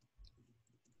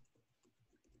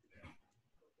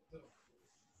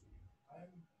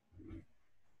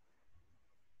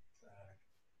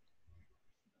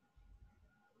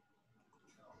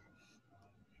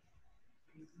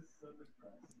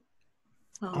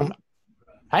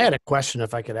 I had a question,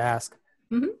 if I could ask.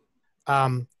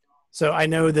 Mm-hmm. So I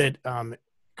know that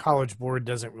College Board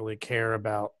doesn't really care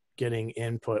about getting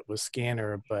input with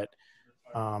Scanner, but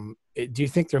do you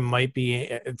think there might be,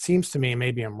 it seems to me,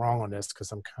 maybe I'm wrong on this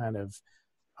because I'm kind of,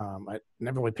 I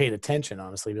never really paid attention,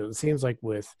 honestly, but it seems like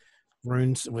with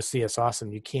CS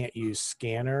Awesome, you can't use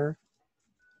Scanner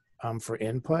for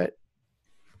input.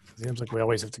 It seems like we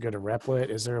always have to go to Replit.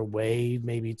 Is there a way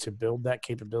maybe to build that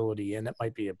capability in? That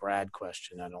might be a Brad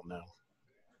question. I don't know.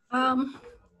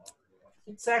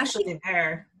 It's actually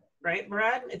there, right,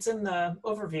 Brad? It's in the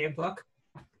overview book.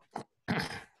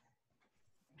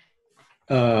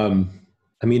 I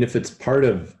mean, if it's part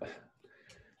of,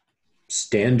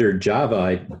 standard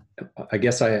Java. I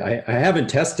guess I haven't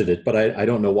tested it, but I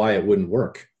don't know why it wouldn't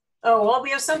work. Oh, well, we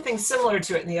have something similar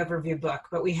to it in the overview book,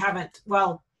 but we haven't,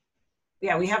 well,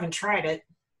 yeah, we haven't tried it.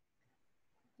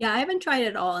 Yeah, I haven't tried it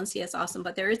at all in CS Awesome,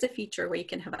 but there is a feature where you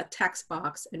can have a text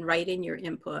box and write in your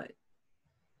input,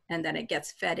 and then it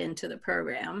gets fed into the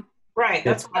program. Right,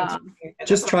 that's what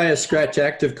just try a scratch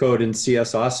active code in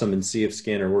CS Awesome and see if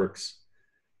Scanner works.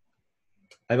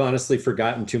 I've honestly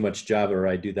forgotten too much Java, or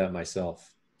I do that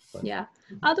myself. But. Yeah,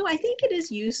 although I think it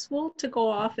is useful to go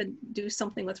off and do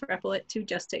something with Replit too,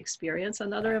 just to experience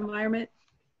another environment.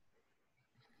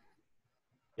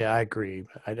 Yeah, I agree.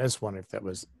 I just wonder if that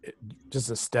was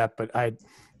just a step, but I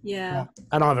don't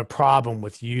have a problem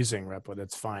with using Replit.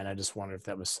 It's fine. I just wonder if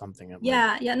that was something. That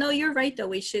yeah, no, you're right though.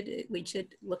 We should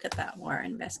look at that more,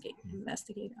 investigate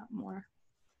that more.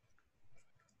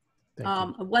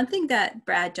 One thing that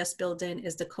Brad just built in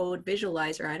is the code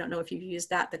visualizer. I don't know if you've used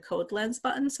that, the code lens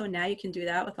button. So now you can do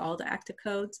that with all the active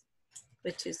codes,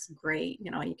 which is great. You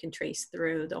know, you can trace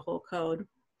through the whole code.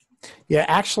 Yeah,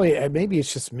 actually, maybe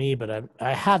it's just me, but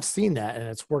I have seen that, and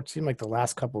it's worked. Seemed like the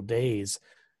last couple of days.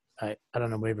 I don't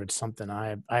know, maybe it's something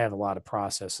I have a lot of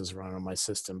processes running on my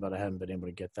system, but I haven't been able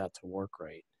to get that to work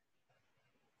right.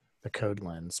 The code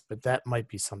lens, but that might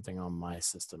be something on my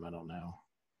system. I don't know.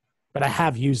 But I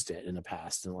have used it in the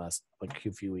past, in the last like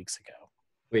a few weeks ago.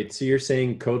 Wait, so you're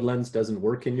saying Code Lens doesn't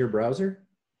work in your browser?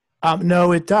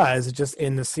 No, it does. It just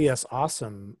in the CS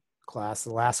Awesome class,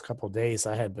 the last couple of days,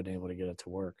 I had been able to get it to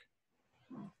work.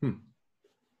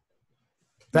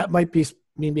 That might be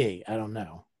me. I don't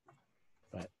know,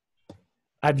 but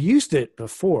I've used it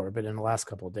before. But in the last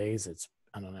couple of days,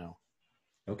 I don't know.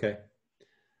 Okay.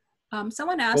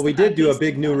 Someone asked. Well, we did do a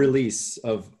big new release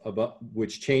of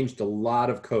which changed a lot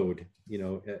of code, you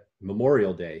know, at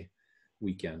Memorial Day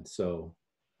weekend. So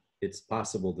it's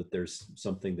possible that there's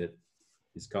something that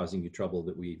is causing you trouble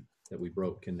that we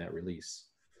broke in that release.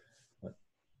 But.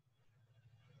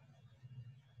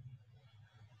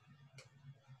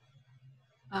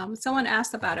 Someone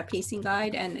asked about a pacing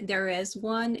guide, and there is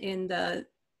one in the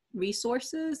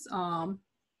resources.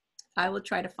 I will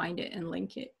try to find it and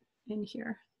link it in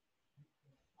here.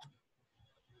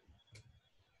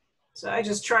 So I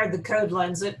just tried the code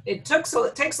lens. It takes a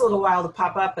little while to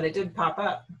pop up, but it did pop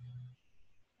up.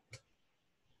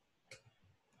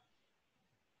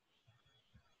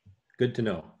 Good to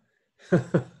know.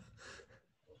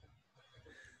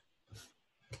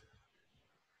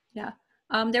 Yeah.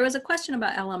 There was a question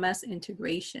about LMS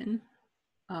integration,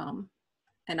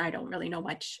 and I don't really know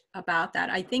much about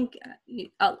that. I think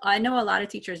I know a lot of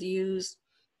teachers use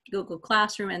Google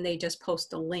Classroom, and they just post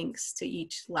the links to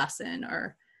each lesson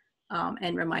or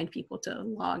and remind people to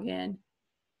log in.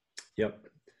 Yep.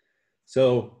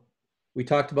 So we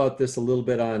talked about this a little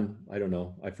bit on, I don't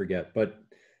know, I forget, but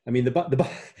I mean, the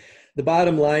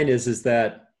bottom line is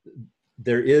that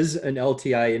there is an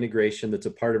LTI integration that's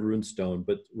a part of Runestone,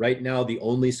 but right now the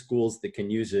only schools that can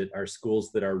use it are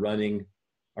schools that are running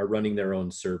their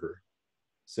own server.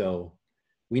 So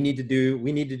we need to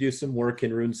do some work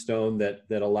in Runestone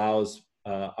that allows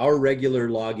our regular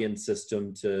login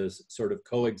system to sort of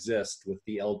coexist with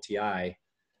the LTI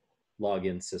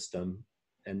login system.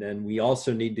 And then we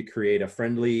also need to create a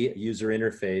friendly user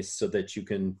interface so that you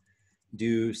can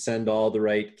send all the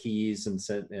right keys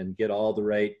and get all the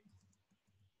right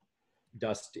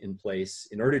dust in place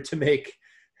in order to make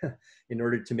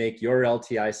your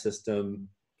LTI system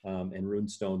and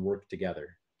Runestone work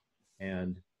together.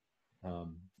 And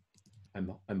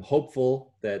I'm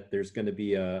hopeful that there's going to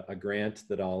be a grant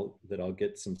that I'll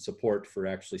get some support for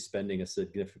actually spending a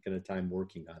significant time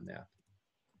working on that.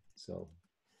 So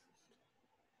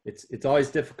it's always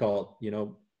difficult, you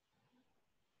know.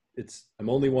 I'm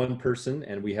only one person,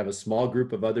 and we have a small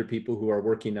group of other people who are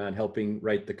working on helping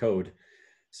write the code.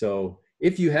 So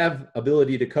if you have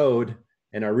ability to code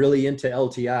and are really into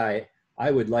LTI,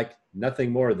 I would like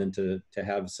nothing more than to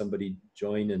have somebody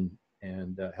join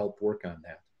and help work on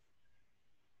that.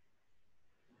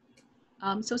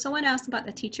 So someone asked about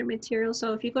the teacher material.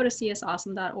 So if you go to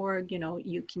csawesome.org, you know,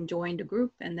 you can join the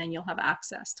group, and then you'll have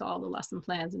access to all the lesson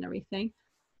plans and everything.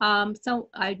 So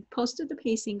I posted the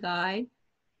pacing guide.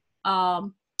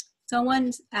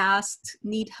 Someone's asked,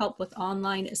 need help with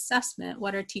online assessment.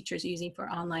 What are teachers using for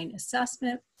online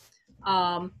assessment?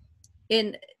 To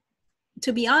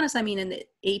be honest, I mean, in the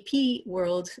AP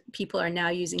world, people are now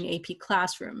using AP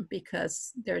Classroom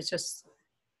because there's just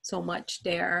so much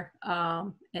there,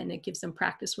 and it gives them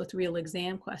practice with real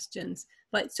exam questions.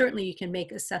 But certainly you can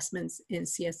make assessments in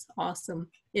CS Awesome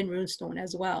in Runestone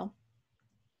as well.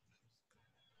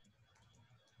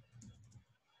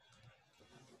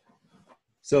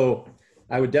 So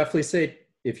I would definitely say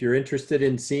if you're interested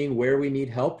in seeing where we need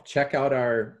help, check out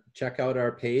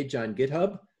our page on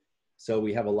GitHub. So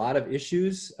we have a lot of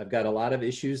issues. I've got a lot of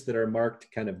issues that are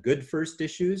marked kind of good first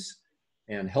issues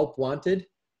and help wanted.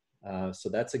 So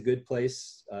that's a good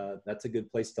place. That's a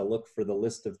good place to look for the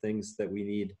list of things that we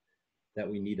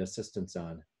need assistance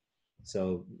on.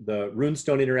 So the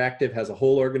Runestone Interactive has a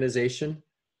whole organization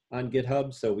on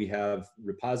GitHub. So we have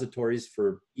repositories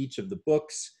for each of the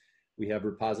books. We have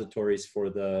repositories for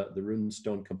the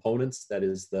Runestone components, that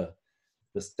is the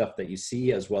stuff that you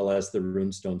see, as well as the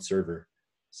Runestone server.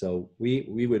 So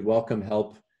we would welcome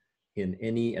help in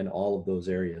any and all of those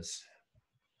areas.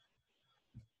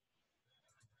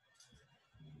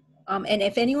 And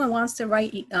if anyone wants to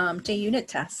write JUnit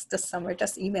tests this summer,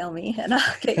 just email me and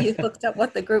I'll get you hooked up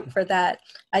with the group for that.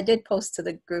 I did post to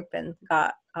the group and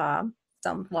got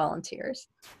some volunteers.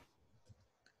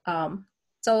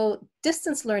 So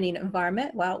distance learning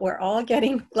environment, well, we're all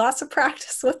getting lots of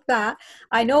practice with that.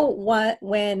 I know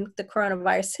when the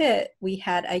coronavirus hit, we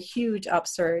had a huge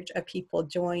upsurge of people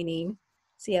joining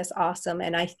CS Awesome,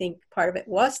 and I think part of it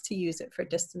was to use it for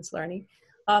distance learning.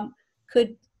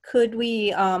 Could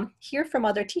we hear from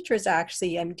other teachers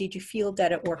actually? I mean, did you feel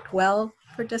that it worked well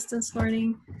for distance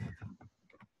learning?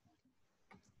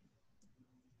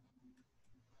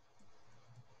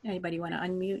 Anybody want to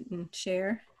unmute and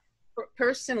share?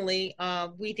 Personally,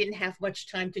 we didn't have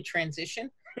much time to transition.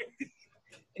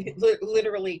 It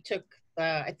literally took,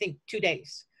 I think, 2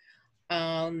 days.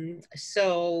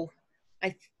 So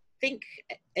I think,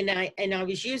 and I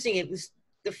was using it, was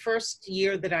the first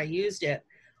year that I used it.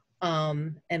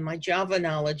 And my Java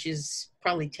knowledge is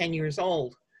probably 10 years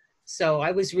old. So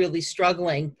I was really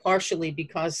struggling, partially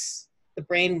because the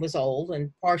brain was old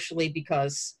and partially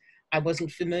because I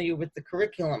wasn't familiar with the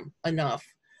curriculum enough.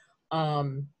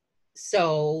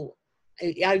 So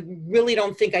I really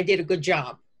don't think I did a good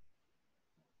job.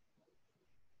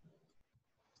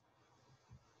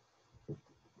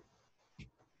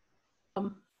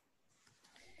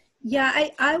 Yeah,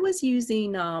 I was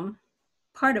using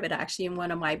part of it actually in one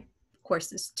of my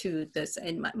courses too.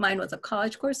 And mine was a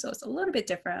college course, so it's a little bit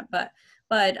different. But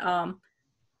I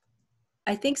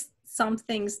think some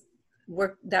things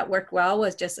that worked well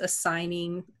was just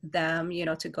assigning them,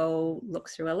 to go look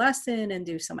through a lesson and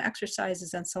do some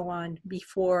exercises and so on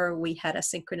before we had a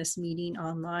synchronous meeting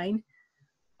online.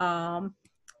 And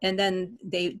then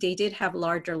they did have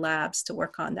larger labs to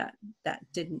work on that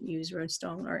didn't use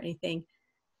Runestone or anything.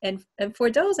 And for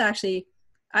those actually,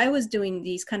 I was doing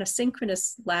these kind of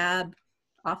synchronous lab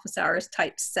office hours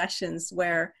type sessions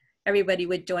where everybody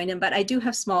would join in, but I do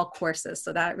have small courses,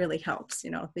 so that really helps.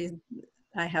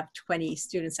 I have 20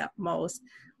 students at most,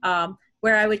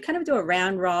 where I would kind of do a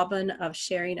round robin of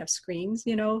sharing of screens,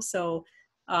 so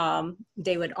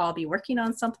they would all be working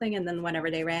on something, and then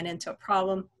whenever they ran into a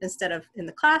problem, instead of in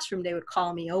the classroom, they would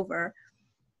call me over.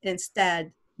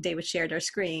 Instead, they would share their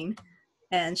screen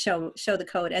and show the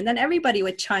code, and then everybody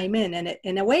would chime in, and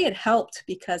in a way it helped,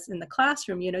 because in the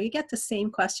classroom, you get the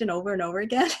same question over and over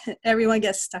again. Everyone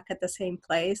gets stuck at the same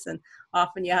place, and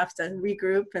often you have to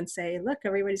regroup and say, look,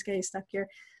 everybody's getting stuck here.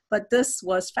 But this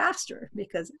was faster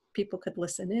because people could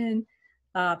listen in,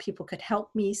 people could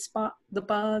help me spot the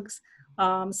bugs.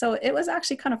 So it was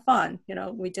actually kind of fun.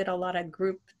 We did a lot of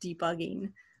group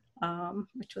debugging,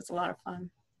 which was a lot of fun.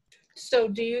 So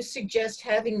do you suggest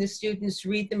having the students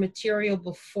read the material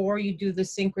before you do the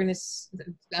synchronous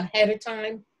ahead of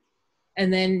time,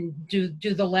 and then do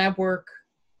the lab work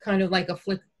kind of like a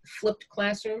flipped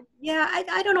classroom? Yeah,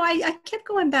 I don't know. I kept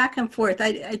going back and forth.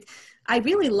 I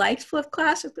really liked flipped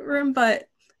classroom, but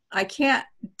I can't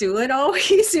do it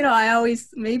always.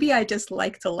 Maybe I just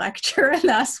like to lecture, and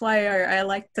that's why I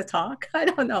like to talk. I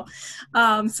don't know.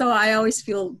 So I always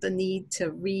feel the need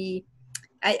to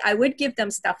I would give them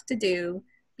stuff to do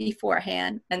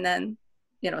beforehand, and then,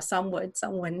 some would,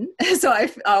 some wouldn't. So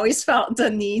I always felt the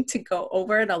need to go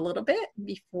over it a little bit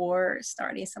before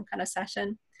starting some kind of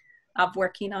session of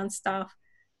working on stuff.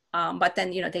 But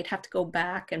then, they'd have to go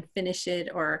back and finish it,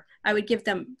 or I would give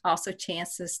them also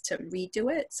chances to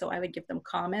redo it. So I would give them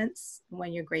comments.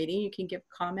 When you're grading, you can give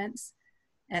comments,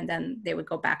 and then they would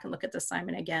go back and look at the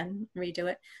assignment again,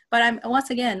 redo it. But I'm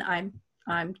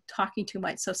talking too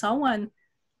much. So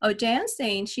Jan's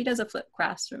saying she does a flipped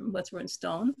classroom with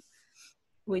Runestone.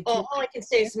 All I can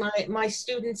say is my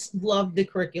students loved the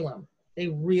curriculum. They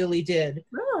really did.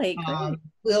 Really great.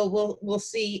 We'll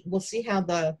see how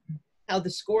the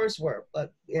scores were,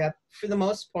 but yeah, for the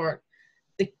most part,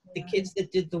 the kids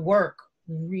that did the work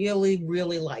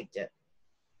really liked it.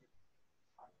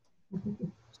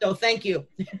 So thank you.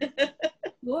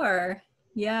 Sure.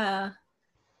 Yeah.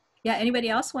 Yeah, anybody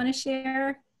else want to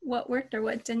share what worked or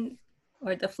what didn't,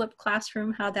 or the flipped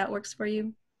classroom, how that works for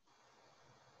you?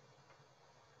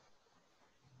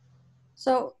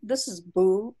 So this is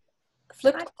Boo.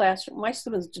 Flipped classroom. My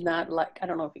students do not like, I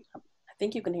don't know if you, I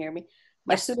think you can hear me.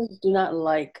 My students do not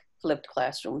like flipped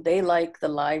classroom. They like the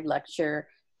live lecture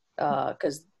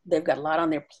because they've got a lot on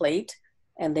their plate,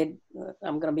 and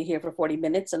I'm going to be here for 40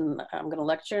 minutes and I'm going to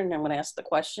lecture and I'm going to ask the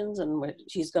questions and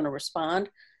she's going to respond.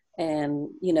 And,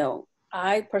 you know,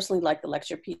 I personally like the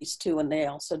lecture piece too, and they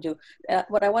also do.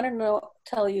 What I want to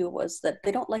tell you was that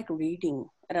they don't like reading.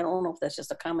 And I don't know if that's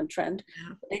just a common trend.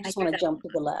 They just want to jump to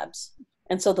the labs.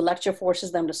 And so the lecture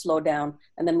forces them to slow down,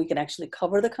 and then we can actually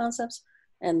cover the concepts,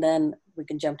 and then we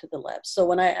can jump to the labs. So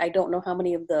when I don't know how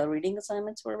many of the reading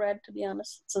assignments were read, to be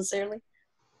honest, sincerely.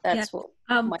 That's what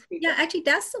my yeah, actually,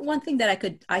 that's the one thing that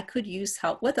I could use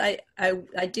help with.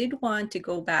 I did want to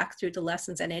go back through the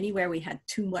lessons, and anywhere we had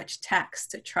too much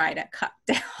text, to try to cut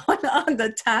down on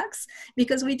the text,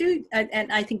 because we do,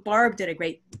 and I think Barb did a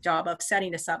great job of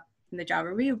setting this up in the Java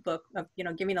review book of, you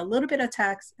know, giving a little bit of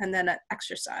text and then an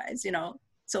exercise, you know,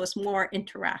 so it's more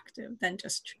interactive than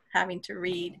just having to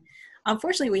read.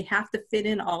 Unfortunately, we have to fit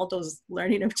in all those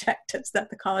learning objectives that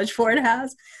the College Board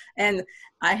has, and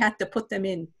I had to put them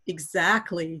in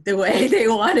exactly the way they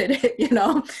wanted it, you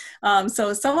know.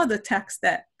 So some of the text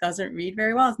that doesn't read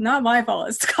very well, it's not my fault,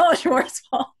 it's the College Board's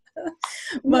fault.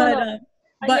 But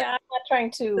yeah, I'm not trying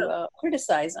to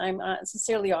criticize. I'm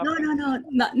sincerely offering. No,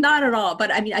 not at all.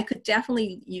 But I mean, I could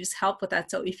definitely use help with that.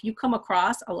 So if you come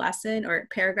across a lesson or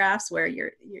paragraphs where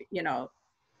you're you know,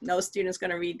 no student's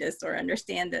going to read this or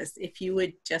understand this, if you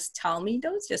would just tell me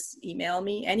those, just email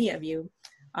me, any of you,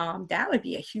 that would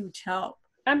be a huge help.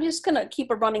 I'm just going to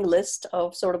keep a running list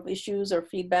of sort of issues or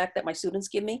feedback that my students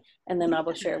give me, and then I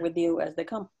will share with you as they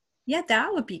come. Yeah,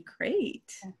 that would be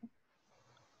great.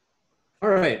 All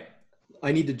right.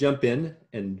 I need to jump in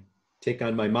and take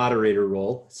on my moderator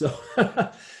role. So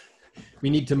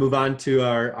we need to move on to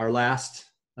our last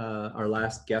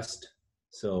guest.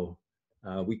 So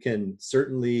we can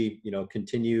certainly, you know,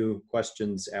 continue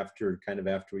questions after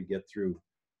we get through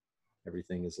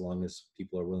everything, as long as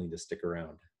people are willing to stick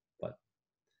around. But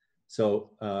so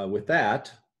with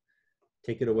that,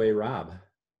 take it away, Rob.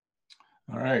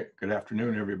 All right. Good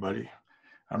afternoon, everybody.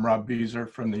 I'm Rob Beezer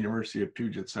from the University of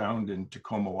Puget Sound in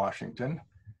Tacoma, Washington.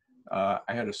 I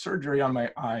had a surgery on my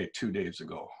eye 2 days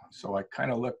ago, so I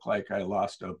kind of look like I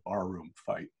lost a barroom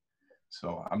fight.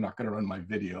 So I'm not going to run my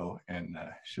video and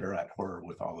share that horror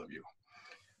with all of you,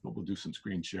 but we'll do some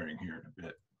screen sharing here in a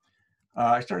bit.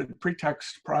 I started the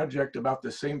Pretext project about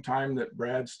the same time that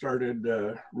Brad started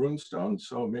Runestone,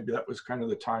 so maybe that was kind of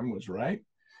the time was right.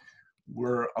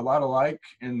 We're a lot alike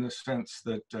in the sense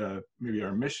that maybe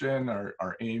our mission,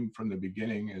 our aim from the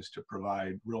beginning is to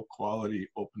provide real quality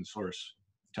open source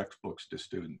textbooks to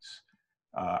students.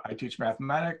 I teach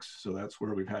mathematics, so that's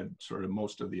where we've had sort of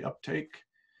most of the uptake.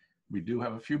 We do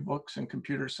have a few books in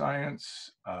computer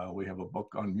science. We have a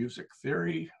book on music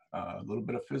theory, a little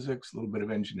bit of physics, a little bit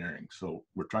of engineering. So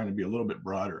we're trying to be a little bit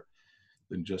broader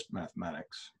than just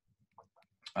mathematics.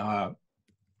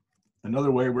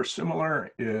 Another way we're similar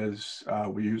is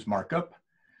we use markup,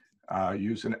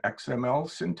 use an XML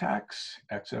syntax.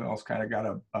 XML's kind of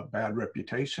got a bad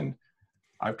reputation.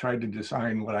 I've tried to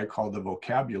design what I call the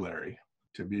vocabulary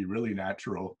to be really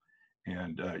natural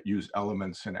and use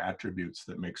elements and attributes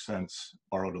that make sense,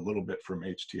 borrowed a little bit from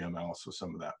HTML, so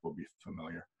some of that will be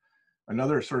familiar.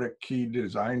 Another sort of key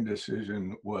design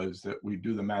decision was that we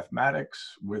do the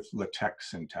mathematics with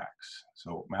LaTeX syntax.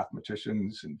 So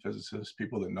mathematicians and physicists,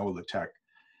 people that know LaTeX,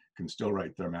 can still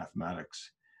write their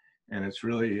mathematics. And it's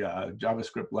really a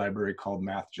JavaScript library called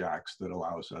MathJax that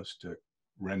allows us to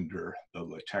render the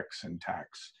LaTeX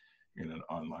syntax in an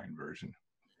online version.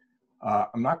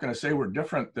 I'm not going to say we're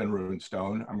different than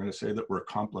Runestone. I'm going to say that we're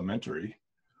complementary.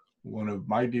 One of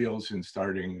my deals in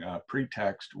starting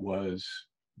Pretext was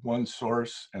one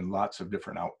source and lots of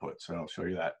different outputs. And I'll show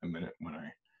you that in a minute when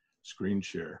I screen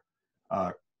share.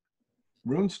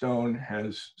 Runestone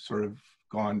has sort of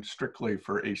gone strictly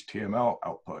for HTML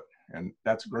output. And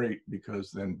that's great because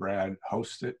then Brad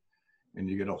hosts it and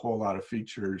you get a whole lot of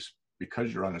features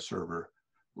because you're on a server,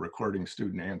 recording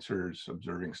student answers,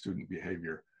 observing student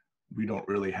behavior. We don't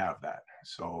really have that.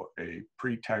 So a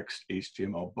Pretext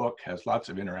HTML book has lots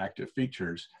of interactive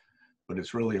features, but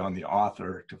it's really on the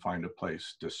author to find a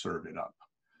place to serve it up.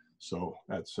 So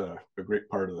that's a great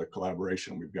part of the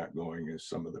collaboration we've got going, is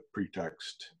some of the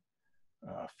Pretext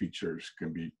features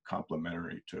can be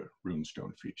complementary to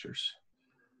Runestone features.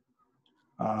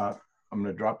 I'm going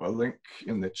to drop a link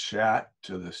in the chat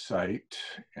to the site,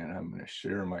 and I'm going to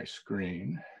share my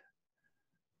screen.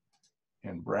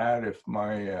 And Brad, if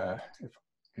my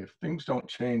if things don't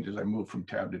change as I move from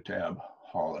tab to tab,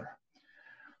 holler.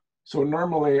 So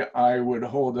normally I would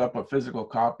hold up a physical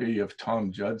copy of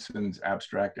Tom Judson's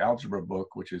abstract algebra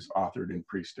book, which is authored in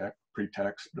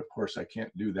pretext, but of course I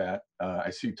can't do that. I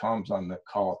see Tom's on the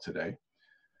call today.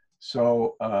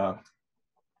 So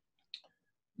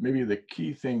maybe the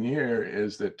key thing here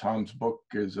is that Tom's book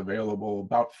is available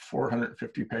about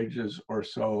 450 pages or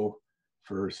so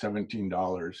for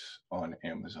 $17 on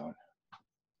Amazon.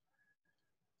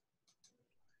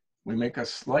 We make a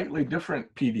slightly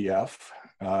different PDF.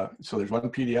 So there's one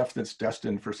PDF that's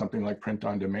destined for something like print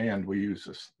on demand. We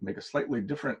make a slightly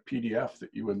different PDF that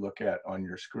you would look at on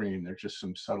your screen. There's just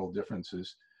some subtle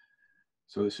differences.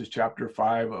 So this is chapter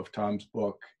 5 of Tom's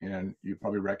book, and you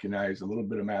probably recognize a little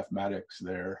bit of mathematics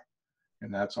there,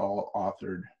 and that's all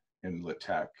authored in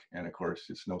LaTeX. And of course,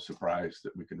 it's no surprise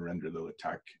that we can render the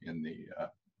LaTeX in the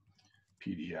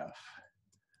PDF.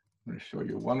 I'm going to show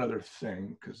you one other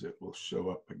thing because it will show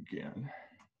up again.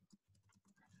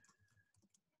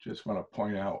 Just want to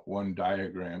point out one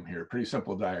diagram here, pretty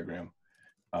simple diagram.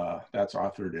 That's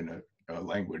authored in a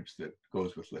language that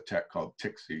goes with LaTeX called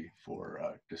TIXI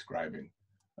for describing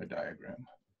a diagram.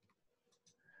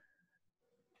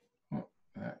 Oh,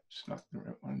 that's not the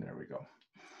right one. There we go.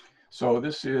 So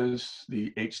this is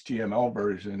the HTML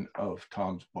version of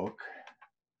Tom's book.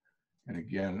 And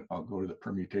again, I'll go to the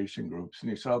permutation groups, and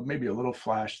you saw maybe a little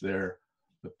flash there,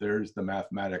 but there's the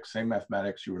mathematics, same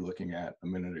mathematics you were looking at a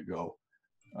minute ago,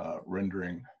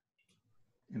 rendering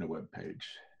in a web page.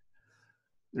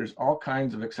 There's all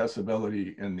kinds of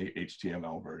accessibility in the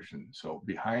HTML version. So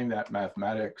behind that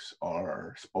mathematics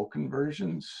are spoken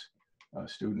versions. A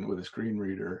student with a screen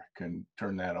reader can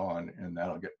turn that on, and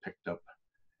that'll get picked up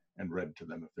and read to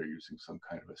them if they're using some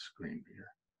kind of a screen reader.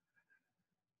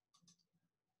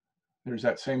 There's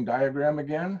that same diagram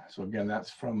again. So again,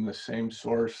 that's from the same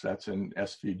source. That's in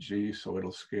SVG, so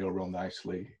it'll scale real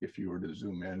nicely if you were to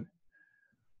zoom in.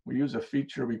 We use a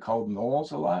feature we call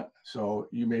nulls a lot. So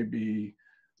you may be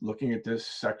looking at this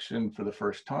section for the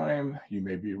first time. You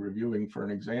may be reviewing for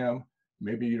an exam.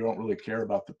 Maybe you don't really care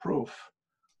about the proof,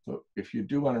 but if you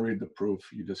do want to read the proof,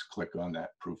 you just click on that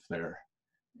proof there,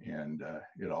 and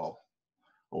it all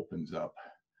opens up.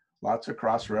 Lots of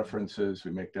cross references.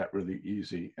 We make that really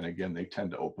easy. And again, they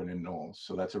tend to open in nulls.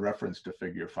 So that's a reference to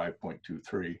figure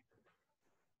 5.23,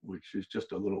 which is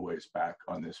just a little ways back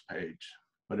on this page.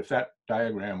 But if that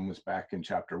diagram was back in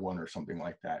chapter 1 or something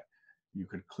like that, you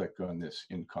could click on this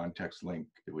in context link.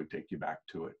 It would take you back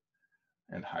to it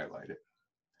and highlight it.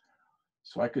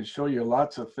 So I could show you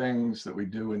lots of things that we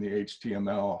do in the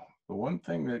HTML. The one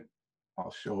thing that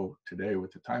I'll show today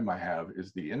with the time I have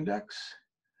is the index.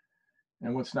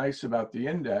 And what's nice about the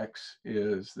index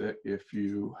is that if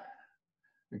you,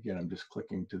 again, I'm just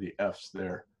clicking to the F's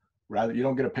there, you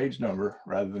don't get a page number.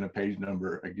 Rather than a page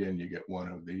number, again, you get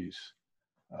one of these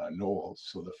nulls.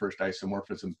 So the first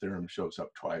isomorphism theorem shows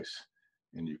up twice,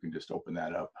 and you can just open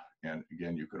that up. And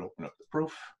again, you could open up the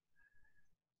proof.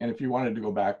 And if you wanted to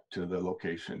go back to the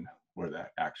location where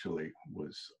that actually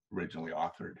was originally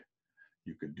authored,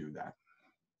 you could do that.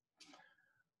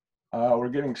 We're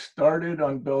getting started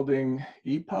on building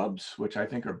EPUBs, which I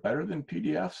think are better than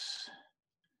PDFs.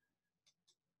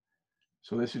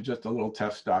 So this is just a little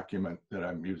test document that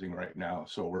I'm using right now.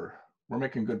 So we're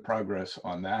making good progress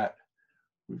on that.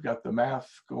 We've got the math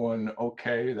going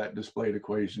okay. That displayed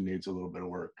equation needs a little bit of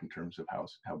work in terms of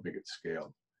how big it's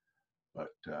scaled. But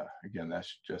again,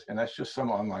 that's just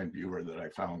some online viewer that I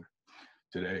found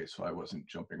today, so I wasn't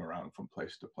jumping around from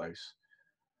place to place.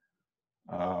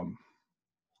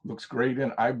 Looks great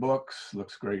in iBooks,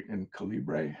 looks great in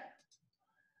Calibre.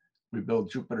 We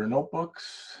build Jupyter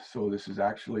notebooks. So this is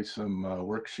actually some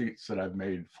worksheets that I've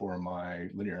made for my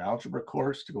linear algebra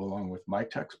course to go along with my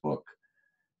textbook.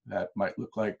 That might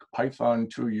look like Python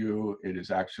to you. It is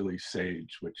actually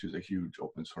Sage, which is a huge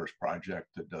open source project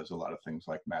that does a lot of things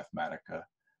like Mathematica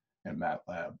and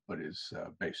MATLAB, but is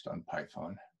based on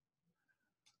Python.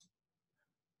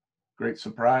 Great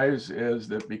surprise is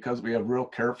that because we have real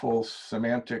careful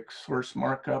semantic source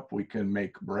markup, we can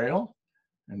make Braille,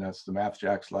 and that's the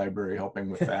MathJax library helping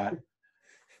with that.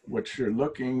 What you're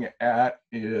looking at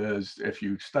is, if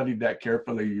you studied that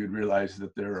carefully, you'd realize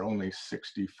that there are only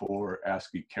 64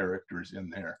 ASCII characters in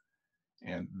there,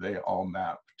 and they all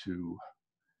map to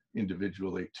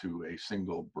individually to a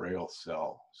single Braille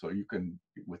cell. So you can,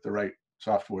 with the right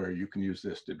software, you can use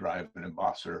this to drive an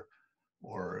embosser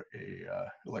or a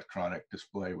electronic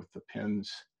display with the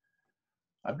pins.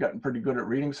 I've gotten pretty good at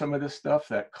reading some of this stuff.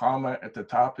 That comma at the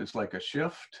top is like a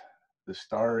shift. The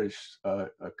star is a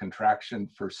contraction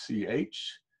for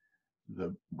CH.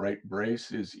 The right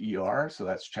brace is ER, so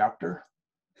that's chapter.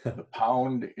 The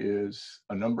pound is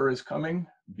a number is coming,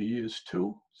 B is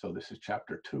 2, so this is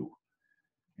chapter 2.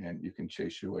 And you can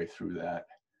chase your way through that.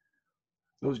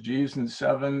 Those G's and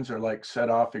 7s are like set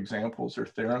off examples or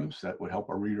theorems that would help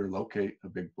a reader locate a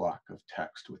big block of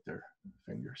text with their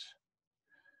fingers.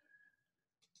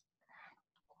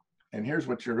 And here's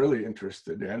what you're really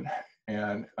interested in.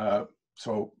 And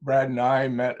so Brad and I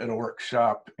met at a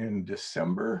workshop in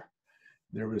December.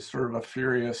 There was sort of a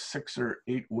furious 6 or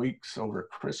 8 weeks over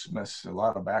Christmas, a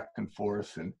lot of back and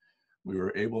forth, and we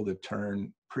were able to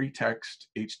turn pretext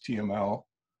HTML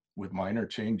with minor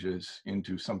changes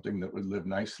into something that would live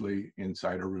nicely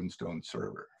inside a Runestone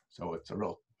server. So it's a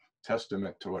real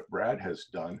testament to what Brad has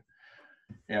done.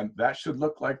 And that should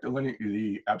look like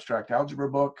the abstract algebra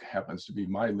book, happens to be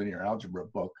my linear algebra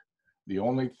book. The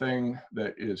only thing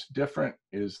that is different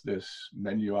is this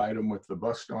menu item with the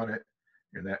bust on it,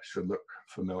 and that should look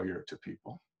familiar to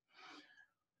people.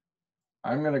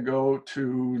 I'm going to go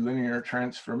to linear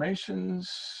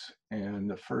transformations and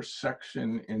the first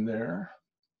section in there.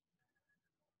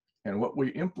 And what we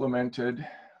implemented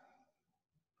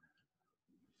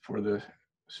for the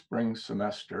spring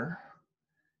semester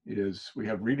is we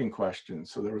have reading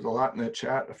questions. So there was a lot in the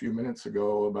chat a few minutes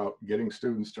ago about getting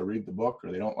students to read the book,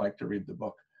 or they don't like to read the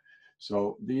book.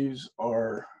 So these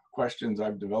are questions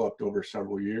I've developed over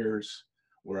several years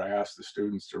where I ask the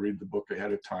students to read the book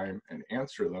ahead of time and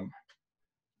answer them.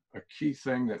 A key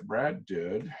thing that Brad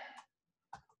did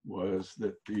was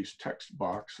that these text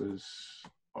boxes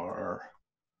are,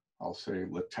 I'll say,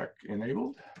 LaTeX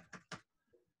enabled.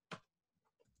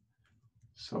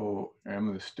 So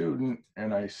I'm the student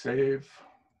and I save,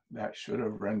 that should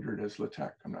have rendered as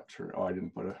LaTeX. I'm not sure. Oh, I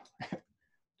didn't put a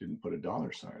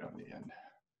 $sign on the end.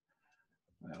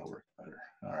 That'll work better.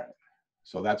 All right.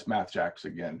 So that's MathJax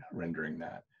again, rendering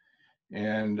that.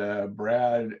 And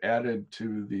Brad added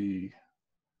to the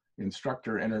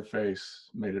instructor interface,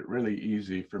 made it really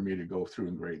easy for me to go through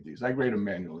and grade these. I grade them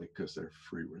manually because they're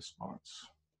free response.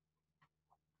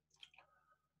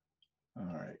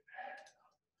 All right.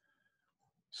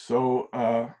 So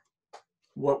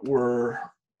what we're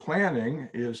planning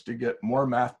is to get more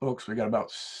math books. We got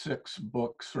about 6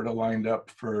 books sort of lined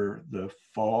up for the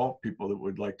fall, people that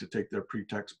would like to take their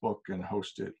pretext book and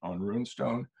host it on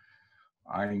Runestone.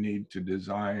 I need to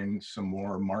design some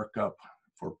more markup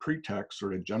for pretext,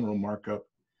 sort of general markup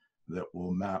that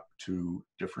will map to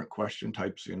different question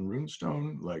types in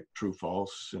Runestone, like true,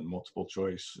 false, and multiple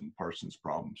choice and Parsons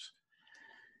problems.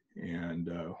 And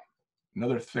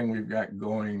another thing we've got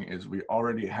going is we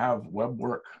already have web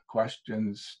work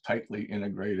questions tightly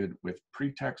integrated with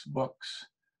pretext books.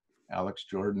 Alex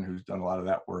Jordan, who's done a lot of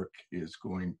that work, is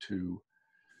going to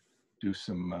do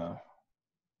some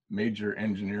major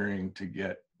engineering to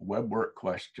get web work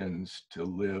questions to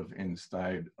live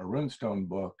inside a Runestone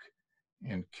book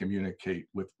and communicate,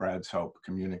 with Brad's help,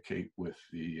 communicate with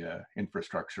the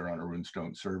infrastructure on a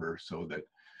Runestone server so that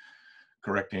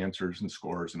correct answers and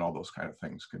scores and all those kind of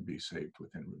things can be saved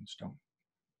within Runestone.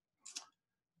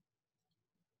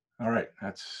 All right,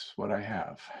 that's what I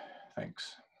have.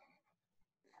 Thanks.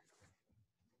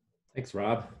 Thanks,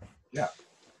 Rob. Yeah.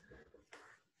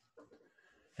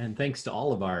 And thanks to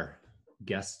all of our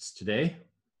guests today.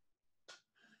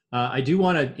 I do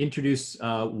want to introduce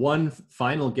one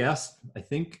final guest. I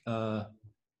think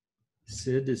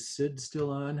is Sid still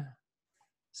on?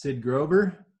 Sid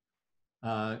Grover.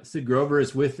 Sid Grover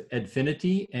is with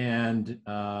Edfinity, and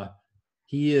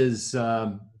he is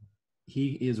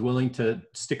willing to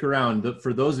stick around.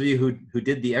 For those of you who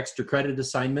did the extra credit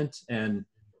assignment and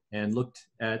looked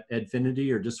at Edfinity,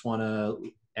 or just want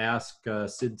to ask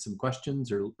Sid some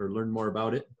questions or learn more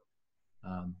about it,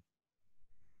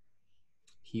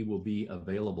 he will be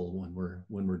available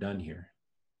when we're done here.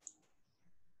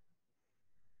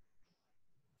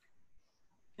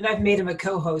 And I've made him a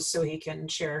co-host so he can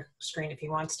share screen if he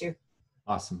wants to.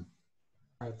 Awesome.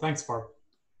 All right, thanks, Barb.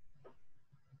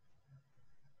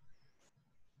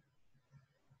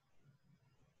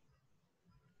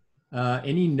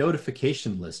 Any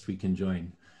notification list we can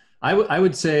join? I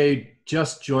would say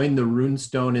just join the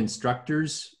Runestone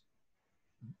instructors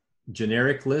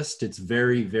generic list. It's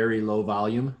very, very low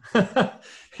volume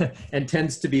and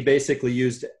tends to be basically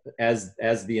used as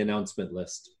the announcement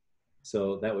list.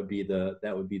 So that would be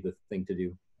the thing to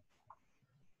do.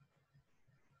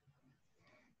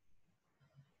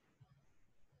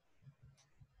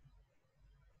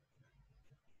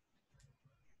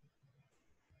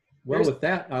 Well, with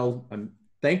that, I'm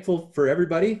thankful for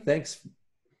everybody. Thanks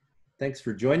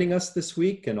for joining us this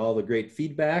week and all the great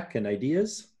feedback and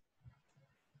ideas.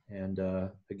 And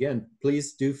again,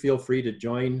 please do feel free to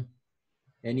join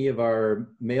any of our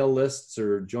mail lists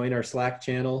or join our Slack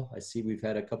channel. I see we've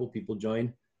had a couple people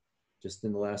join just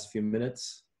in the last few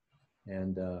minutes,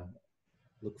 and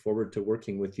look forward to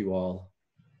working with you all.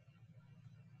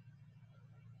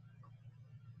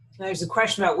 There's a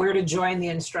question about where to join the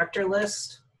instructor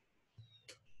list.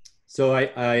 So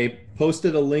I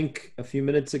posted a link a few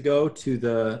minutes ago to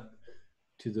the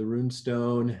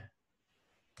Runestone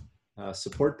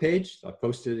support page. I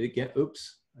posted it again.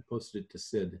 Oops, I posted it to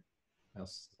Sid.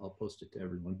 I'll post it to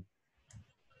everyone.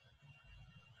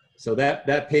 So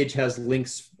that page has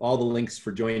links, all the links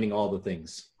for joining all the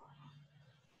things.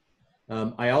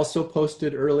 I also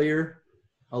posted earlier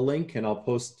a link, and I'll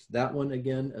post that one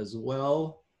again as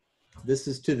well. This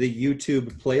is to the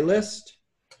YouTube playlist.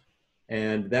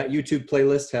 And that YouTube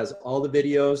playlist has all the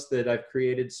videos that I've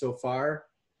created so far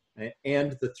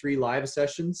and the 3 live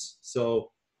sessions.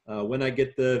 So when I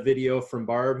get the video from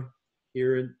Barb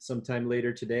here sometime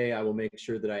later today, I will make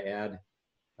sure that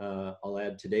I'll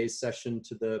add today's session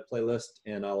to the playlist,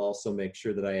 and I'll also make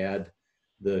sure that I add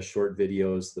the short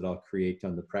videos that I'll create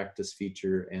on the practice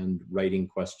feature and writing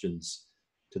questions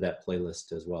to that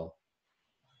playlist as well.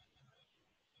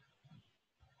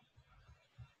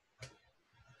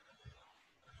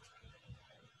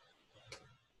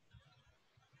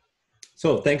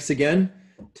 So thanks again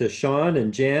to Sean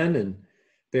and Jan and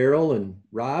Beryl and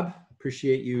Rob.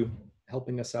 Appreciate you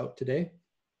helping us out today.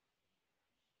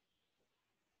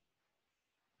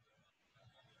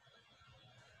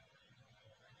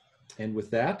 And with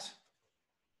that,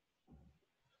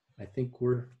 I think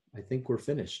we're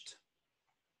finished.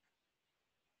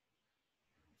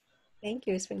 Thank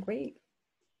you. It's been great.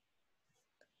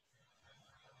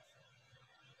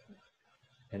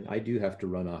 And I do have to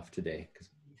run off today.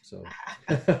 So.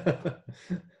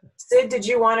 Sid, did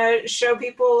you want to show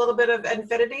people a little bit of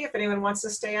Infinity if anyone wants to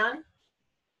stay on?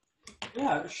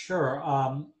 Yeah, sure.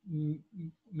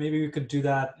 Maybe we could do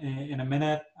that in a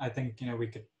minute. I think, we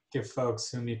could give folks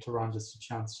who need to run just a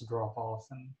chance to drop off,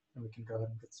 and we can go ahead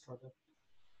and get started.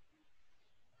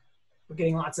 We're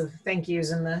getting lots of thank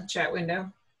yous in the chat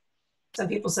window. Some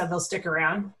people said they'll stick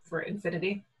around for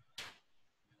Infinity.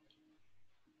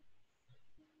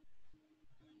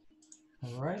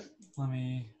 All right, let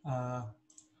me go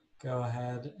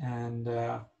ahead and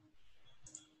all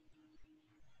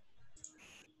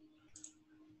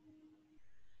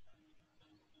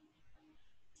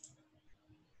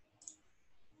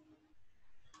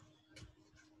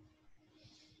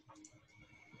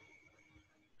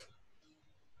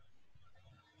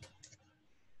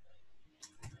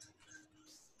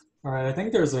right, I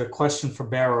think there's a question for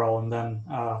Beryl, and then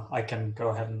I can go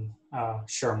ahead and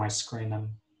share my screen and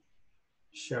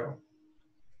show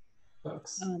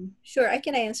folks. Sure, I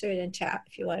can answer it in chat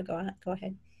if you want to go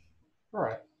ahead. All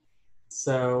right,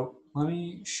 so let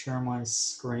me share my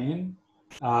screen.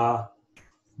 Barb,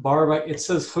 it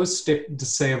says host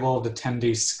disabled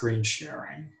attendee screen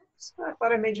sharing. So I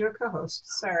thought I made you a co-host.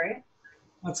 Sorry.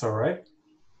 That's all right.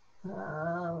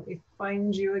 Let me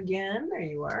find you again. There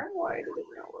you are. Why did it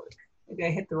not work? Maybe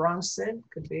I hit the wrong Sid.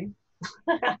 Could be.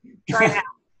 Try now.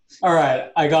 All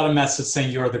right, I got a message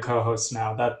saying you're the co-host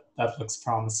now. That looks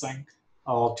promising.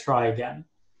 I'll try again.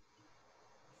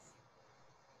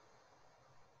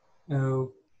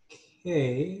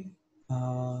 Okay.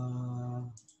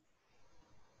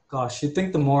 Gosh, you'd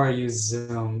think the more I use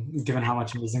Zoom, given how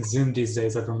much I'm using Zoom these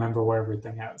days, I'd remember where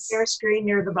everything is. Share screen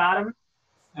near the bottom.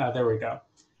 There we go.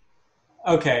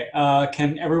 Okay,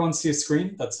 can everyone see a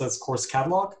screen that says course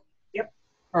catalog? Yep.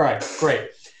 All right, great.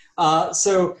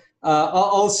 So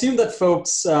I'll assume that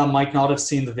folks might not have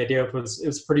seen the video because it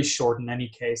was pretty short in any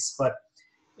case. But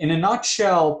in a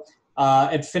nutshell,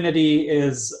 Edfinity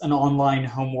is an online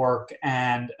homework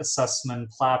and assessment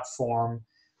platform.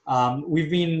 We've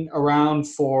been around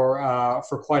for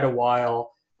quite a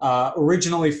while,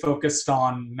 originally focused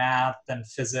on math and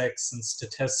physics and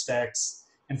statistics.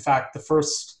 In fact, the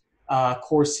first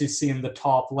course you see in the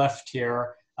top left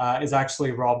here is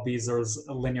actually Rob Beezer's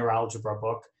linear algebra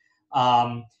book.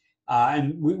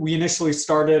 And we initially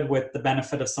started with the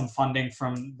benefit of some funding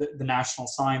from the National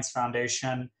Science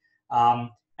Foundation. And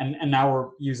now we're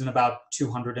using about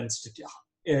 200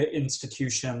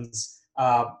 institutions.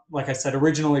 Like I said,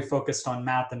 originally focused on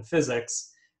math and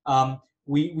physics.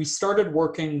 We started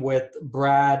working with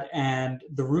Brad and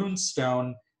the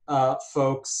Runestone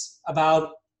folks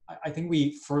about, I think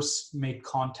we first made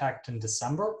contact in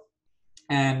December,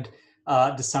 and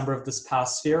December of this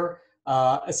past year,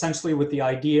 essentially with the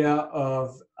idea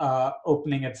of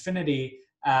opening Edfinity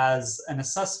as an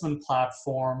assessment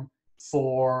platform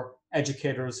for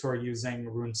educators who are using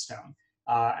Runestone.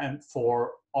 and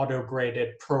for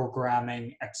auto-graded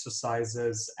programming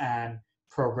exercises and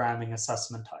programming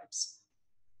assessment types.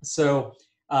 So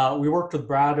we worked with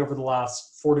Brad over the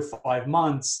last 4 to 5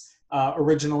 months,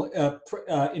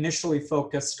 initially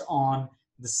focused on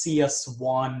the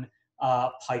CS1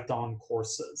 Python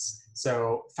courses.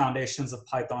 So foundations of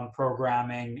Python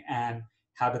programming and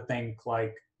how to think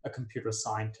like a computer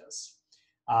scientist.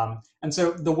 And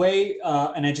so the way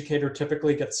an educator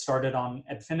typically gets started on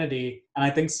Edfinity, and I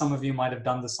think some of you might have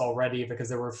done this already because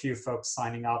there were a few folks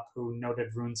signing up who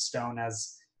noted Runestone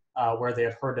as where they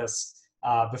had heard us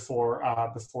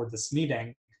before this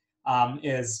meeting,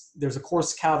 is there's a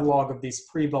course catalog of these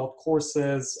pre-built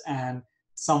courses, and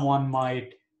someone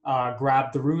might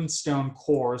grab the Runestone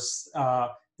course.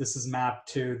 This is mapped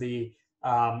to the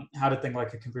How to Think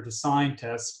Like a Computer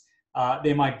Scientist.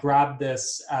 They might grab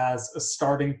this as a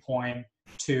starting point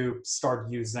to start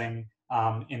using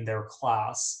in their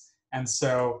class. And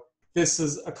so this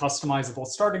is a customizable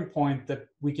starting point that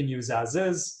we can use as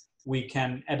is. We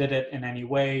can edit it in any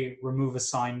way, remove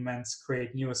assignments,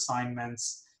 create new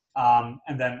assignments,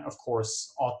 and then, of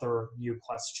course, author new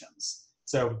questions.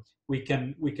 So we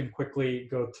can quickly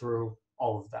go through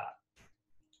all of that.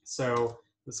 So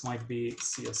this might be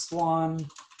CS1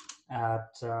 at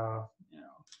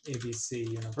ABC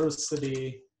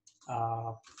University,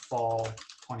 fall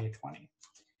 2020.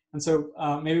 And so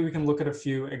maybe we can look at a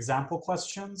few example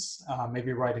questions,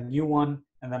 maybe write a new one,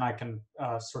 and then I can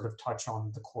sort of touch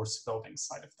on the course building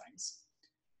side of things.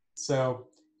 So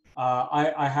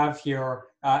I have here,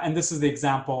 and this is the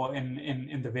example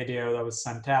in the video that was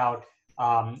sent out.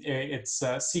 It's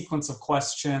a sequence of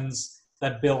questions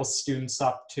that builds students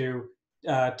up to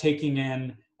taking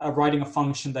in, writing a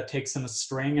function that takes in a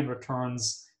string and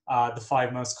returns the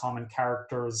 5 most common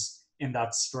characters in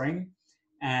that string.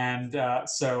 And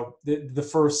so the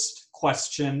first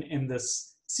question in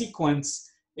this sequence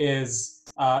is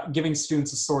giving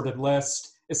students a sorted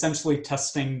list, essentially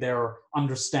testing their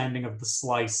understanding of the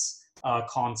slice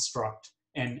construct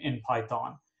in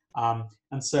Python.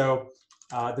 And so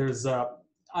there's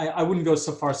I wouldn't go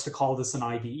so far as to call this an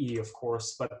IDE, of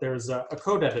course, but there's a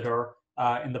code editor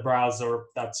in the browser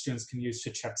that students can use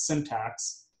to check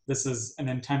syntax. This is an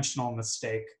intentional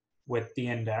mistake with the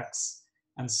index.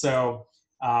 And so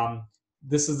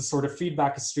this is the sort of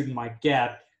feedback a student might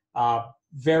get.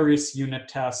 Various unit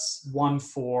tests, one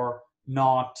for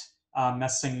not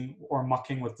messing or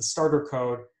mucking with the starter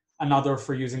code, another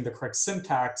for using the correct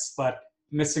syntax, but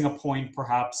missing a point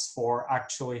perhaps for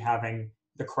actually having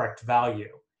the correct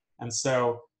value. And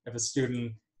so if a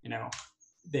student,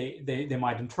 they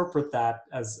might interpret that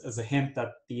as a hint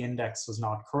that the index was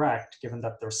not correct, given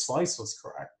that their slice was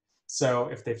correct. So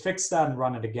if they fix that and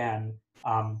run it again,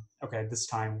 okay, this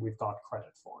time we've got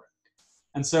credit for it.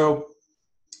 And so,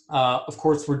 of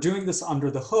course, we're doing this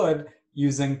under the hood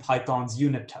using Python's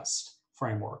unit test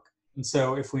framework. And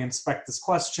so if we inspect this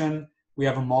question, we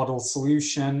have a model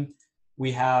solution.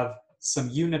 We have some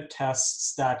unit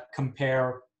tests that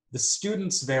compare the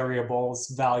student's variables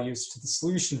values to the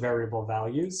solution variable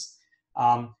values.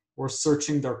 We're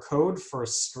searching their code for a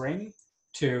string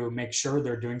to make sure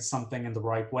they're doing something in the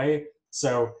right way.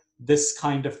 So this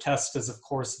kind of test is, of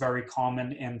course, very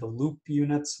common in the loop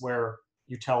units where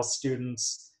you tell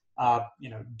students,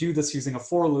 do this using a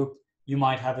for loop. You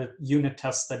might have a unit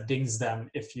test that dings them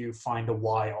if you find a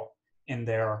while in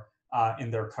their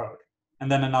code,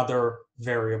 and then another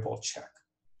variable check.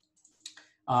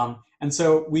 And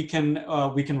so we can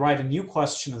write a new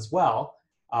question as well.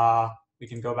 We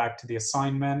can go back to the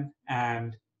assignment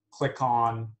and click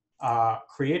on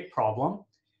create problem.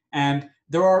 And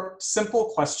there are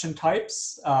simple question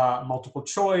types, multiple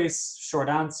choice, short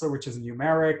answer, which is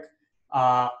numeric,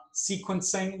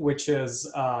 sequencing, which is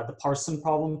the parson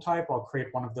problem type. I'll create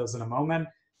one of those in a moment.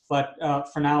 But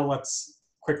for now, let's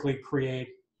quickly create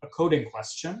a coding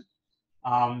question.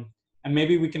 And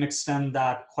maybe we can extend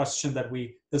that question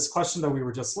this question that we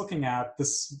were just looking at.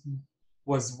 This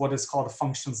was what is called a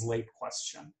functions late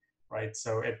question, right?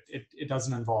 So it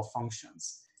doesn't involve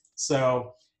functions.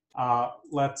 So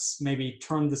let's maybe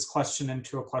turn this question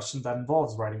into a question that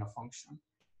involves writing a function.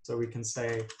 So we can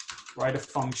say, write a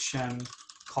function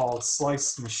called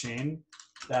slice machine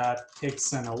that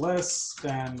takes in a list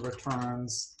and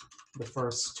returns the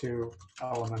first 2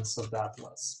 elements of that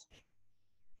list.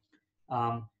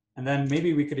 And then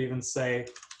maybe we could even say,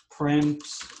 print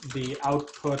the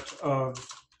output of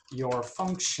your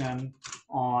function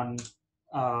on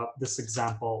this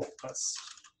example list.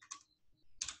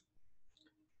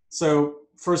 So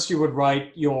first you would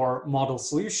write your model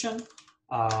solution.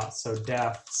 So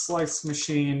def slice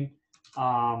machine,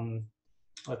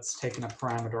 let's take in a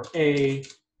parameter a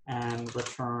and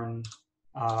return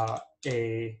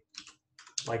a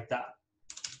like that.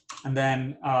 And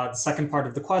then the second part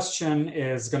of the question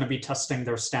is going to be testing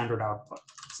their standard output.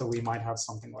 So we might have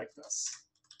something like this: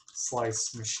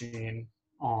 slice machine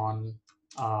on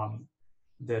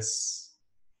this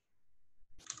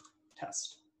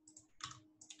test.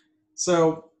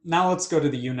 So now let's go to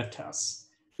the unit tests.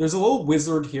 There's a little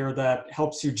wizard here that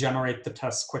helps you generate the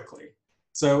test quickly.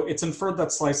 So it's inferred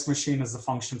that slice machine is the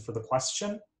function for the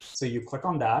question. So you click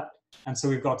on that. And so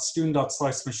we've got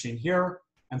student.slicemachine here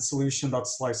and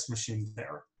solution.slicemachine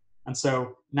there. And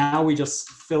so now we just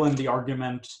fill in the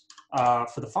argument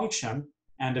for the function,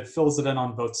 and it fills it in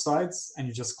on both sides, and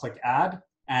you just click add,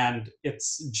 and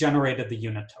it's generated the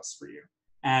unit test for you.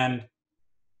 And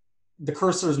the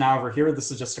cursor is now over here.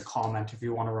 This is just a comment if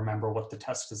you want to remember what the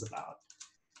test is about.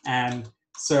 And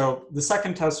so the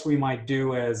second test we might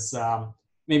do is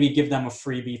maybe give them a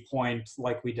freebie point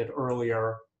like we did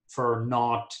earlier for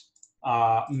not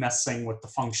messing with the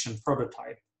function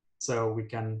prototype. So we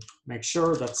can make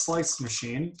sure that slice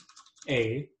machine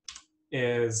A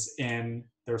is in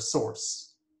their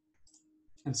source.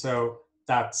 And so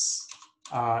that's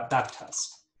that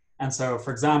test. And so,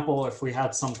 for example, if we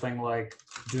had something like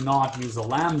do not use a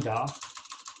lambda,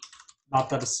 not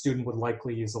that a student would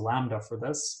likely use a lambda for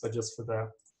this, but just for the,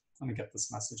 let me get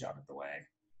this message out of the way.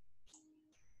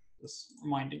 Just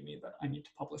reminding me that I need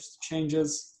to publish the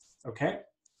changes. Okay,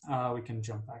 we can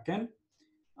jump back in.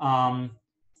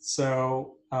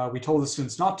 So we told the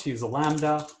students not to use a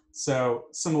lambda. So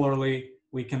similarly,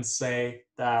 we can say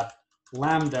that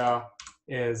lambda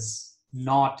is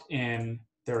not in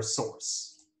their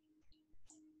source.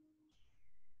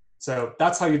 So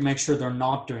that's how you'd make sure they're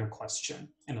not doing a question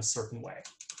in a certain way.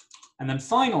 And then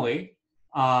finally,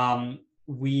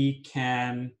 we've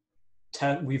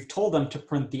told them to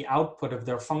print the output of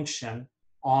their function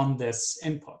on this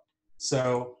input.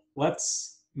 So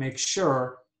let's make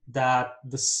sure that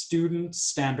the student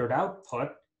standard output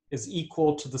is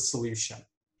equal to the solution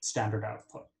standard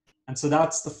output. And so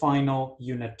that's the final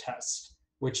unit test,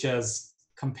 which is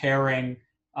comparing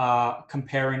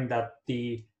that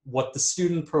what the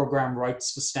student program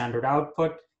writes to standard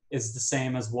output is the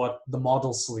same as what the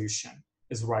model solution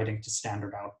is writing to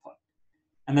standard output.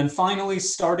 And then finally,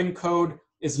 starting code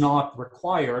is not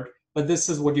required, but this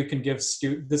is what you can give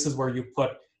students. This is where you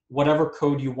put whatever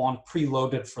code you want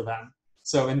preloaded for them.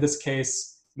 So in this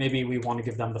case, maybe we want to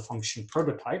give them the function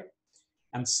prototype.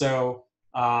 And so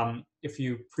if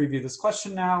you preview this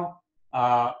question now,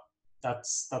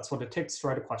 that's what it takes to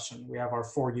write a question. We have our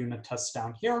 4 unit tests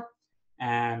down here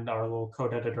and our little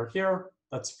code editor here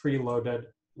that's preloaded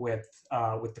with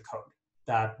the code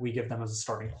that we give them as a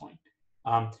starting point.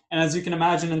 And as you can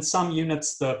imagine, in some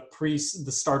units, the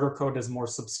starter code is more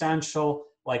substantial.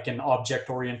 Like in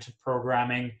object-oriented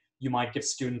programming, you might give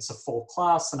students a full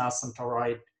class and ask them to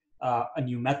write a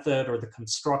new method or the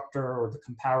constructor or the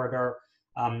comparator.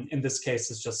 In this case,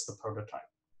 it's just the prototype.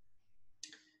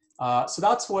 So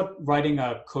that's what writing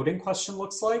a coding question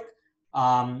looks like.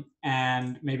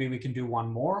 And maybe we can do one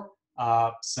more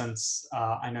since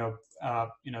I know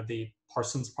the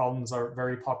Parsons problems are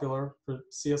very popular for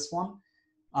CS1.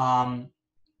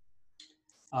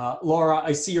 Laura,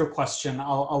 I see your question.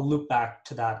 I'll loop back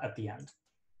to that at the end.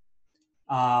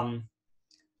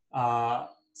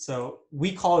 So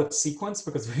we call it sequence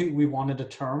because we wanted a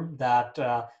term that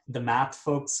the math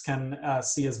folks can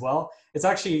see as well. It's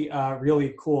actually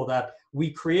really cool that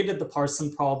we created the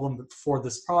Parson problem for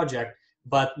this project,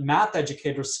 but math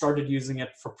educators started using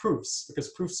it for proofs because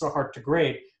proofs are hard to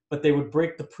grade, but they would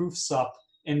break the proofs up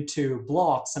into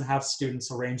blocks and have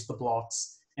students arrange the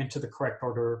blocks into the correct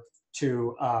order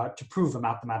to prove a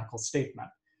mathematical statement.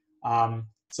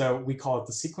 So we call it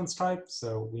the sequence type.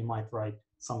 So we might write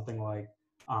something like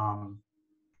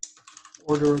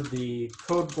order the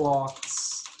code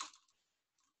blocks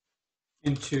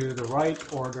into the right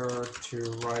order to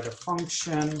write a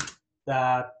function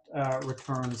that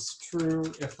returns true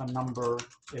if a number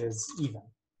is even.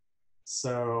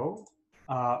 So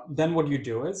then what you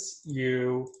do is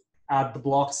you add the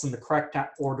blocks in the correct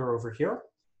order over here.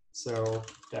 So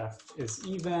def is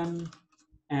even,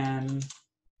 and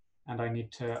I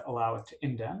need to allow it to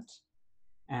indent.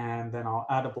 And then I'll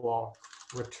add a block,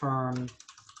 return,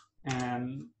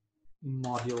 and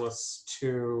modulus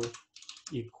 2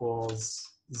 equals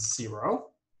 0.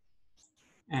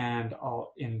 And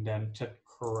I'll indent it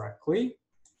correctly.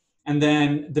 And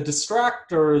then the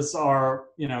distractors are,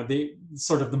 the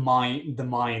sort of the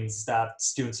minds that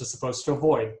students are supposed to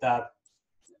avoid that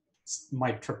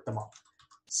might trip them up.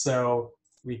 So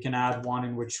we can add one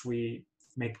in which we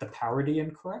make the parity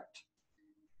incorrect.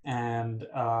 and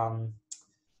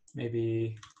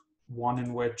maybe one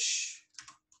in which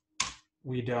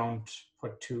we don't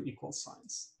put 2 equal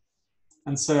signs.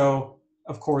 And so,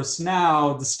 of course,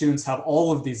 now the students have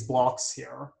all of these blocks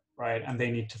here, right? And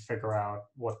they need to figure out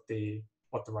what the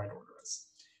right order is.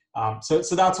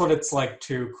 So that's what it's like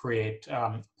to create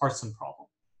Parson problem.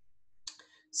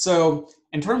 So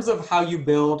in terms of how you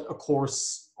build a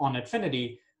course on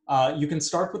Edfinity, you can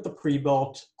start with the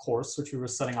pre-built course, which we were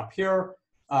setting up here.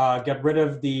 Get rid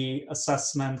of the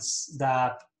assessments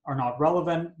that are not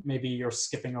relevant. Maybe you're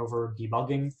skipping over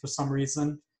debugging for some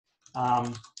reason.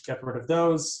 Get rid of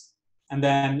those. And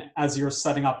then as you're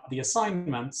setting up the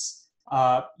assignments,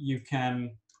 you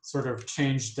can sort of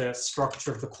change the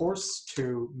structure of the course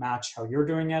to match how you're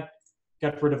doing it.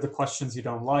 Get rid of the questions you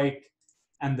don't like,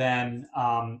 and then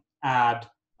add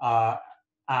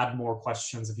more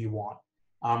questions if you want.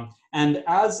 And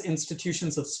as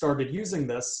institutions have started using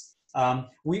this,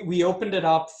 we opened it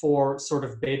up for sort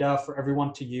of beta for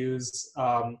everyone to use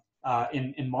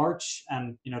in March.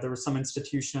 And there were some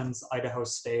institutions, Idaho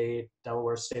State,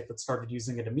 Delaware State, that started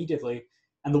using it immediately.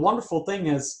 And the wonderful thing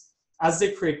is, as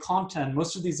they create content,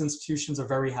 most of these institutions are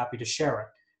very happy to share it.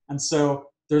 And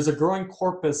so there's a growing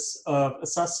corpus of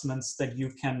assessments that you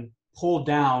can pull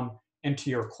down into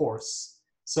your course.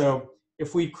 So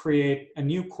if we create a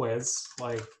new quiz,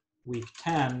 like week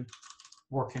 10,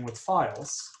 working with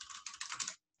files,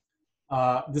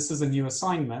 this is a new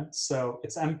assignment, so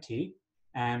it's empty,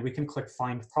 and we can click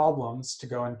Find Problems to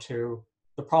go into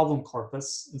the problem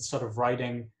corpus instead of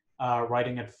writing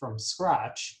it from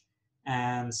scratch.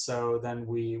 And so then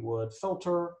we would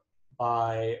filter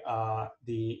by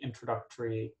the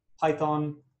introductory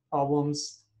Python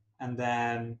problems, and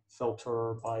then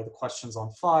filter by the questions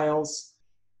on files.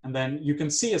 And then you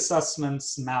can see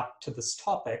assessments mapped to this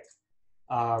topic.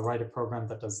 Write a program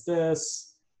that does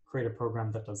this, create a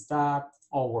program that does that,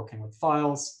 all working with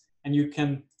files. And you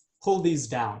can pull these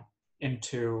down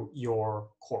into your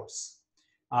course.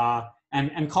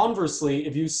 And conversely,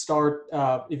 if you start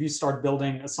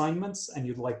building assignments and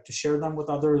you'd like to share them with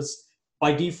others,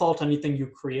 by default, anything you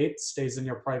create stays in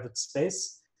your private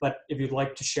space. But if you'd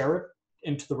like to share it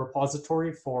into the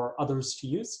repository for others to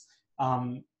use,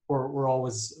 we're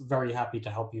always very happy to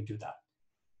help you do that.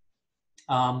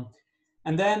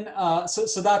 And then,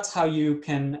 so that's how you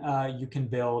can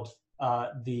build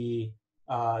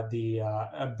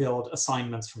build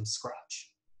assignments from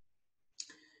scratch.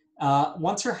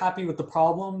 Once you're happy with the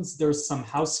problems, there's some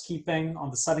housekeeping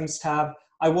on the settings tab.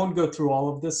 I won't go through all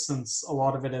of this since a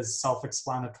lot of it is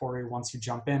self-explanatory once you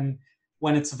jump in.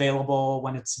 When it's available,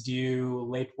 when it's due,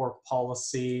 late work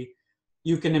policy.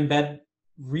 You can embed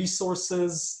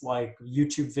resources like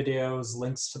YouTube videos,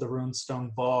 links to the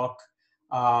Runestone book,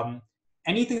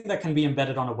 anything that can be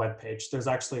embedded on a web page. There's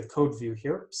actually a code view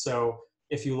here. So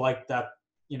if you like that,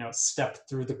 step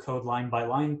through the code line by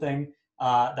line thing,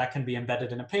 that can be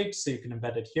embedded in a page, so you can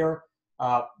embed it here.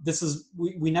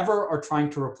 We never are trying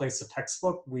to replace a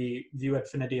textbook. We view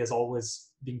Edfinity as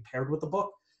always being paired with the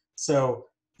book. So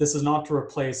this is not to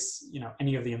replace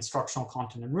any of the instructional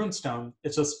content in Runestone.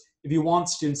 It's just if you want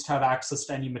students to have access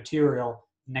to any material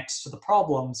next to the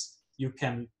problems, you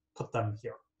can put them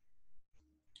here.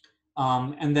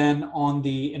 And then on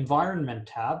the environment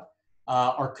tab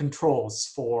are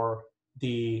controls for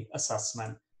the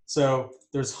assessment. So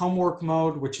there's homework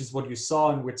mode, which is what you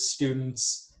saw, in which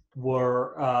students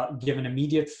were given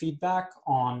immediate feedback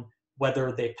on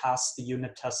whether they passed the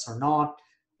unit tests or not,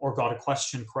 or got a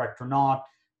question correct or not.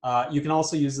 You can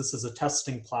also use this as a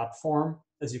testing platform.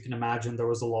 As you can imagine, there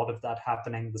was a lot of that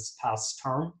happening this past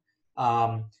term,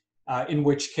 in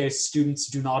which case students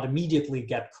do not immediately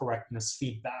get correctness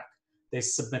feedback. They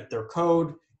submit their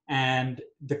code, and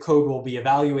the code will be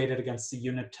evaluated against the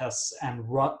unit tests and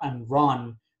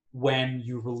run when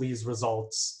you release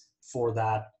results for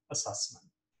that assessment.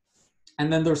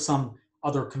 And then there's some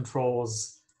other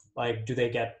controls, like do they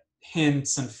get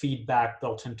hints and feedback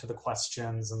built into the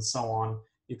questions and so on.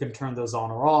 You can turn those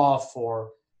on or off,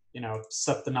 or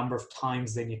set the number of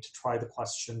times they need to try the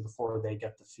question before they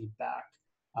get the feedback,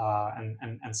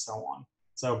 and so on.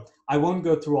 So I won't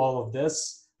go through all of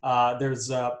this.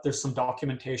 There's some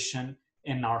documentation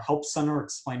in our help center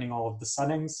explaining all of the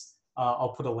settings.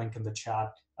 I'll put a link in the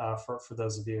chat for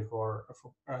those of you who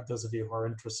are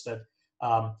interested.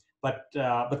 But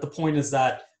the point is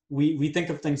that we think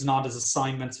of things not as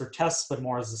assignments or tests, but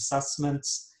more as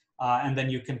assessments, and then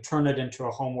you can turn it into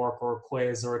a homework or a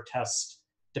quiz or a test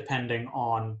depending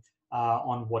on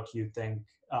what you think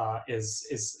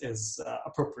is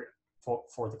appropriate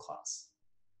for the class.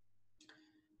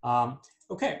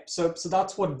 Okay, so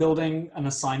that's what building an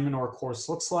assignment or a course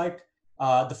looks like.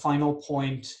 the final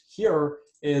point here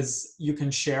is you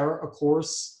can share a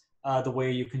course the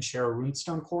way you can share a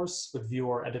Runestone course with view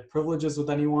or edit privileges with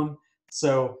anyone.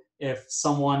 So if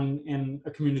someone in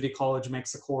a community college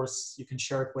makes a course, you can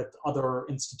share it with other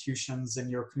institutions in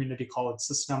your community college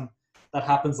system. That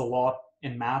happens a lot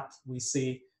in math, we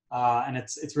see. And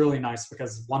it's really nice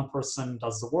because one person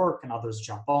does the work and others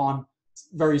jump on. It's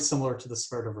very similar to the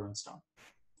spirit of Runestone.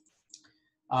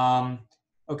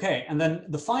 Okay, and then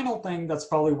the final thing that's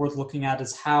probably worth looking at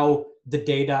is how the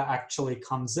data actually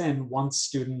comes in once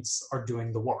students are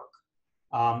doing the work.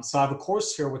 So I have a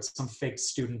course here with some fake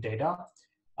student data.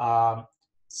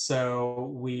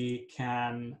 So we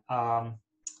can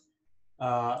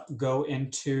go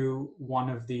into one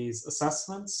of these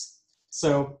assessments.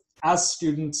 So as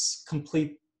students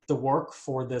complete the work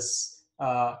for this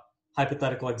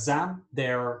hypothetical exam,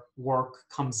 their work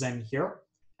comes in here.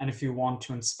 And if you want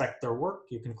to inspect their work,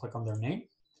 you can click on their name.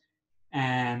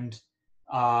 And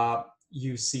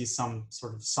you see some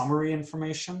sort of summary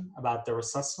information about their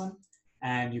assessment.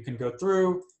 And you can go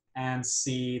through and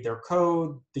see their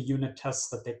code, the unit tests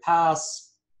that they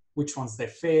passed, which ones they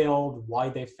failed, why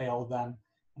they failed them,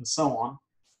 and so on.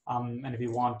 And if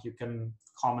you want, you can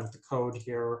comment the code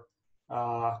here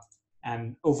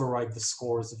and override the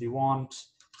scores if you want.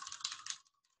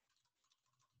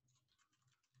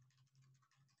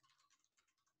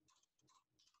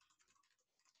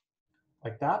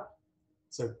 Like that.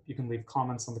 So you can leave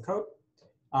comments on the code.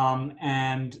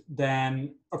 And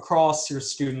then across your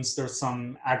students, there's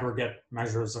some aggregate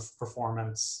measures of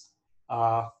performance.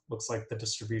 Looks like the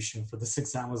distribution for this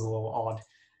exam was a little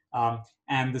odd.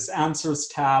 And this answers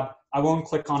tab, I won't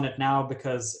click on it now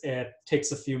because it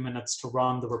takes a few minutes to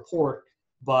run the report,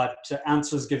 but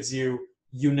answers gives you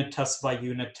unit test by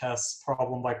unit test,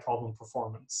 problem by problem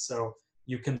performance. So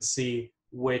you can see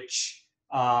which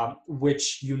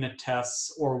unit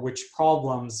tests or which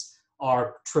problems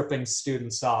are tripping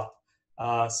students up.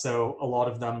 So a lot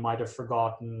of them might have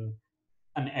forgotten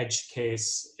an edge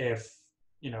case if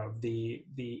the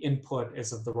input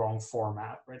is of the wrong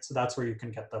format, right? So that's where you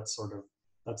can get that sort of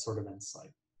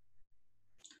insight.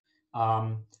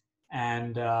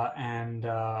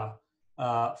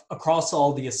 Across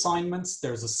all the assignments,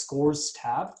 there's a scores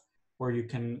tab where you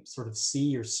can sort of see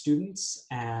your students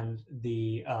and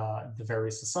the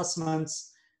various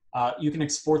assessments. You can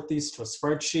export these to a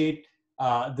spreadsheet.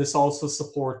 This also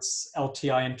supports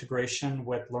LTI integration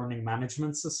with learning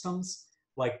management systems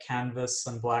like Canvas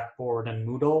and Blackboard and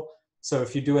Moodle. So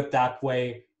if you do it that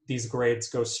way, these grades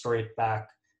go straight back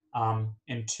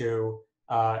into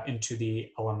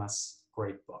the LMS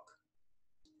gradebook.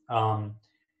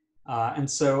 And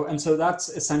so that's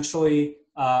essentially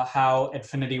how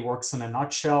Edfinity works in a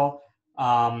nutshell.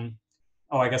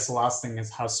 I guess the last thing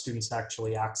is how students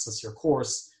actually access your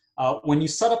course. When you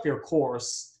set up your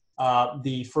course,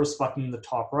 the first button in the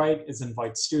top right is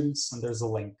invite students, and there's a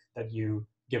link that you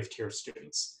give to your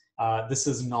students. This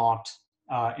is not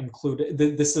included.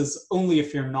 This is only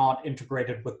if you're not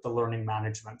integrated with the learning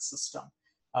management system.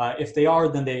 If they are,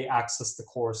 then they access the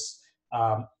course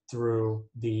through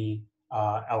the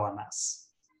LMS.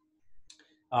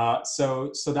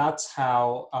 So that's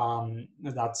how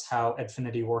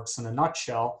Edfinity works in a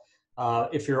nutshell.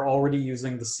 If you're already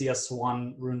using the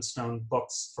CS1 Runestone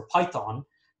books for Python,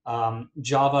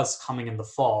 Java is coming in the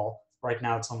fall. Right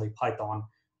now it's only Python.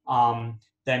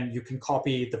 Then you can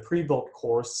copy the pre-built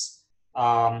course.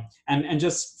 And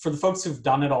just for the folks who've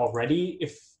done it already,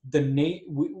 if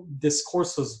this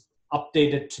course was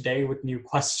updated today with new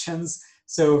questions,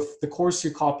 so if the course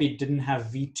you copied didn't have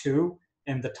V2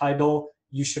 in the title,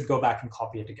 you should go back and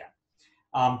copy it again.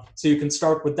 So you can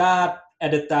start with that,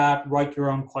 edit that, write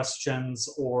your own questions,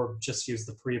 or just use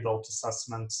the pre-built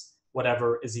assessments,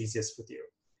 whatever is easiest with you.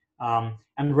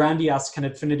 And Randy asked, can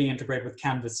Edfinity integrate with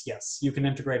Canvas? Yes, you can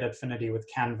integrate Edfinity with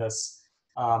Canvas.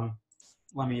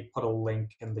 Let me put a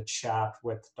link in the chat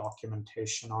with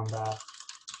documentation on that,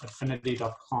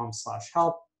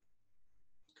 edfinity.com/help.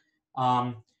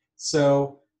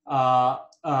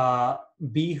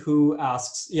 Bihu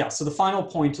asks, yeah, so the final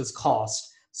point is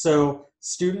cost. So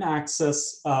student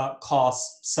access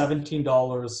costs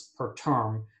 $17 per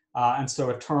term. And so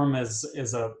a term is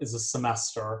a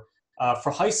semester.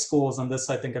 For high schools, and this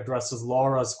I think addresses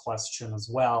Laura's question as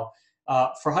well,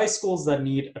 for high schools that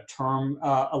need a term,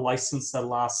 a license that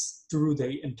lasts through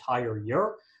the entire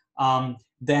year,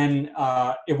 then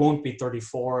it won't be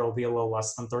 34, it'll be a little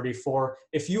less than 34.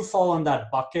 If you fall in that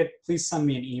bucket, please send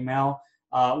me an email.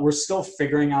 We're still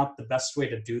figuring out the best way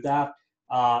to do that.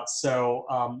 So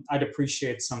I'd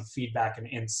appreciate some feedback and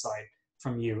insight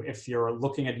from you if you're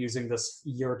looking at using this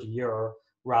year to year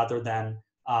rather than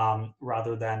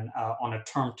rather than on a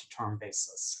term-to-term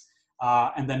basis.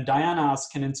 And then Diana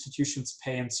asks, can institutions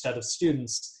pay instead of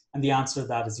students? And the answer to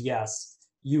that is yes.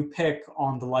 You pick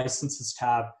on the licenses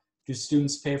tab, do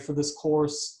students pay for this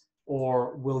course,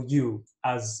 or will you,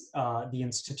 as the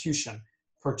institution,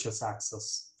 purchase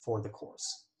access for the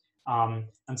course? And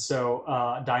so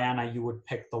Diana, you would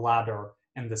pick the latter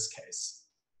in this case.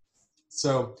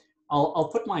 So I'll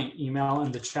put my email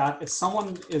in the chat.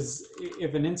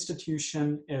 If an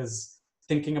institution is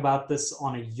thinking about this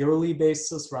on a yearly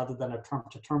basis rather than a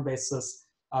term-to-term basis,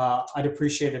 I'd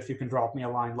appreciate if you can drop me a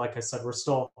line. Like I said, we're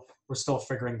still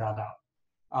figuring that out.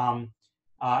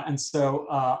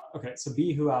 Okay, so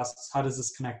B who asks, how does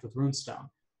this connect with Runestone?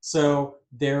 So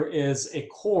there is a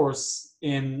course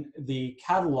in the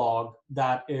catalog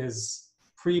that is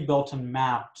pre-built and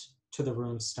mapped to the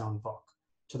Runestone book,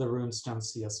 to the Runestone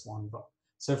CS1 book.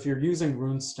 So if you're using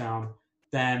Runestone,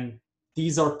 then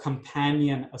these are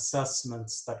companion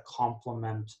assessments that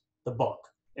complement the book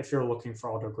if you're looking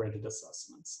for auto-graded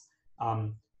assessments.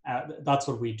 That's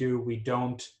what we do. We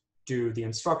don't do the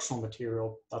instructional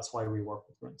material. That's why we work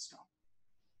with Runestone.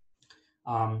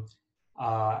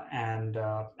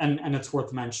 And it's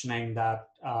worth mentioning that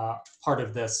part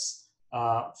of this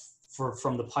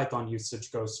from the Python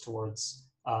usage goes towards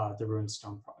the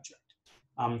Runestone project.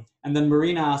 And then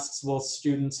Marina asks, will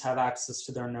students have access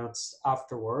to their notes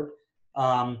afterward?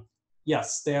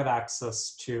 Yes, they have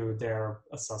access to their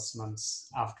assessments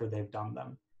after they've done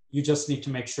them. You just need to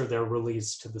make sure they're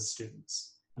released to the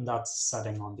students, and that's a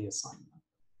setting on the assignment.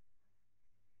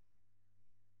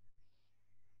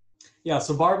 Yeah,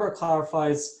 so Barbara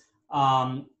clarifies,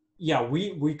 yeah,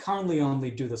 we currently only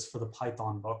do this for the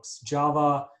Python books.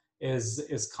 Java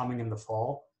is coming in the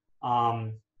fall.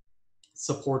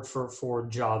 Support for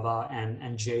Java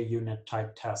and JUnit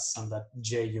type tests and that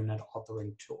JUnit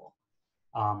authoring tool.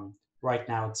 Right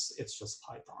now it's just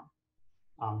Python.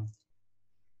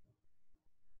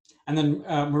 And then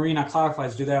Marina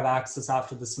clarifies, do they have access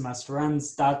after the semester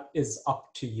ends? That is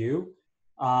up to you.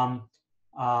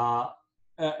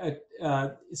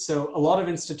 So a lot of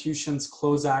institutions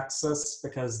close access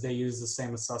because they use the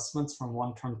same assessments from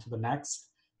one term to the next.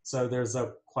 So there's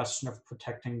a question of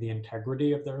protecting the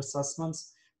integrity of their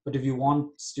assessments. But if you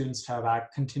want students to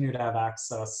continue to have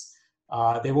access,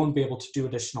 they won't be able to do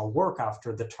additional work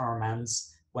after the term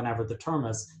ends, whenever the term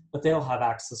is, but they'll have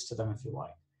access to them if you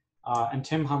like. And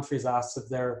Tim Humphreys asked if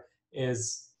there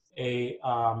is a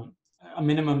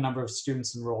minimum number of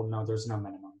students enrolled. No, there's no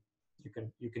minimum. You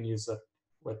can use it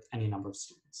with any number of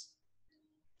students.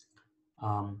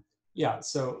 Yeah,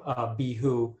 so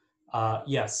Bihu,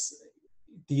 yes,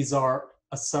 these are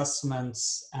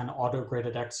assessments and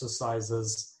auto-graded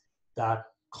exercises that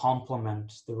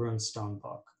complement the Runestone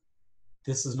book.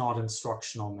 This is not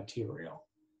instructional material,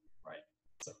 right?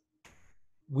 So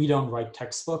we don't write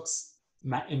textbooks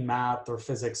in math or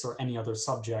physics or any other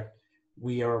subject.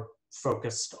 We are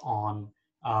focused on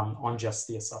just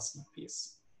the assessment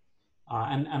piece.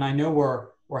 And I know we're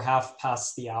half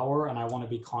past the hour, and I want to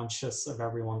be conscious of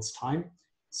everyone's time.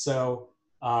 So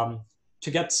to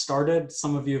get started,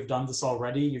 some of you have done this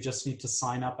already. You just need to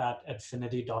sign up at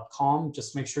edfinity.com.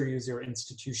 Just make sure you use your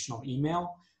institutional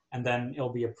email, and then it'll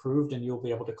be approved, and you'll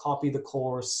be able to copy the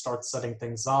course, start setting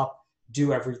things up,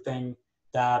 do everything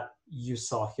that you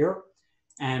saw here.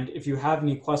 And if you have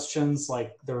any questions,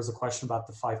 like there was a question about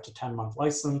the 5 to 10 month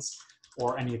license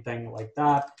or anything like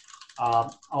that,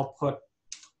 I'll put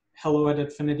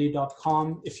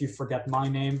hello@edfinity.com if you forget my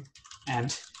name,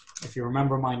 and if you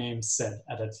remember my name,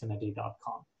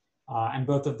 sid@edfinity.com. And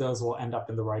both of those will end up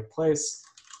in the right place.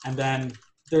 And then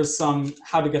there's some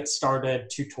how to get started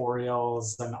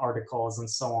tutorials and articles and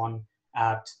so on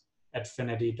at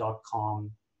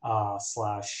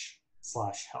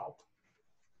edfinity.com/help.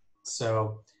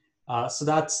 So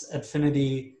that's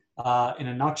Edfinity in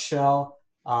a nutshell.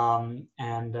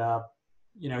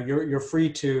 You know, you're free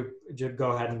to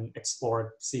go ahead and explore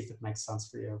it, see if it makes sense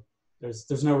for you.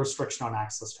 There's no restriction on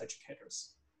access to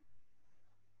educators.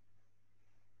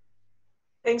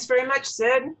 Thanks very much,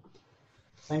 Sid.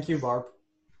 Thank you, Barb.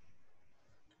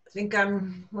 I think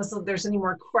unless there's any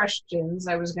more questions,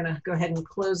 I was gonna go ahead and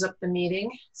close up the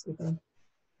meeting. So we can...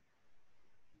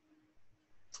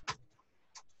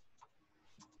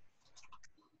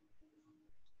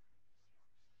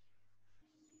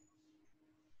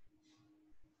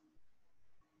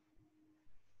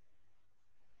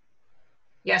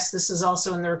 Yes, this is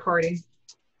also in the recording.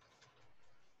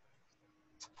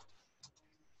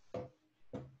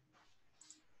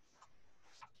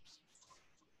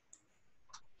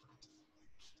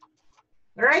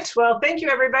 All right, well, thank you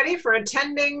everybody for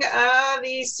attending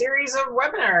the series of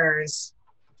webinars.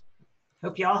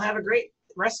 Hope you all have a great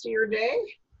rest of your day.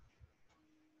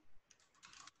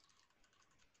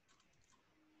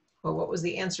 Well, what was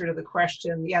the answer to the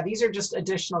question? Yeah, these are just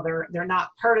additional. They're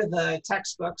not part of the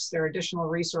textbooks. They're additional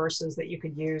resources that you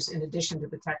could use in addition to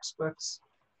the textbooks,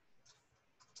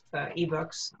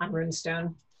 ebooks on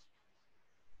Runestone.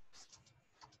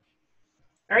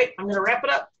 All right, I'm going to wrap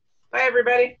it up. Bye,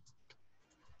 everybody.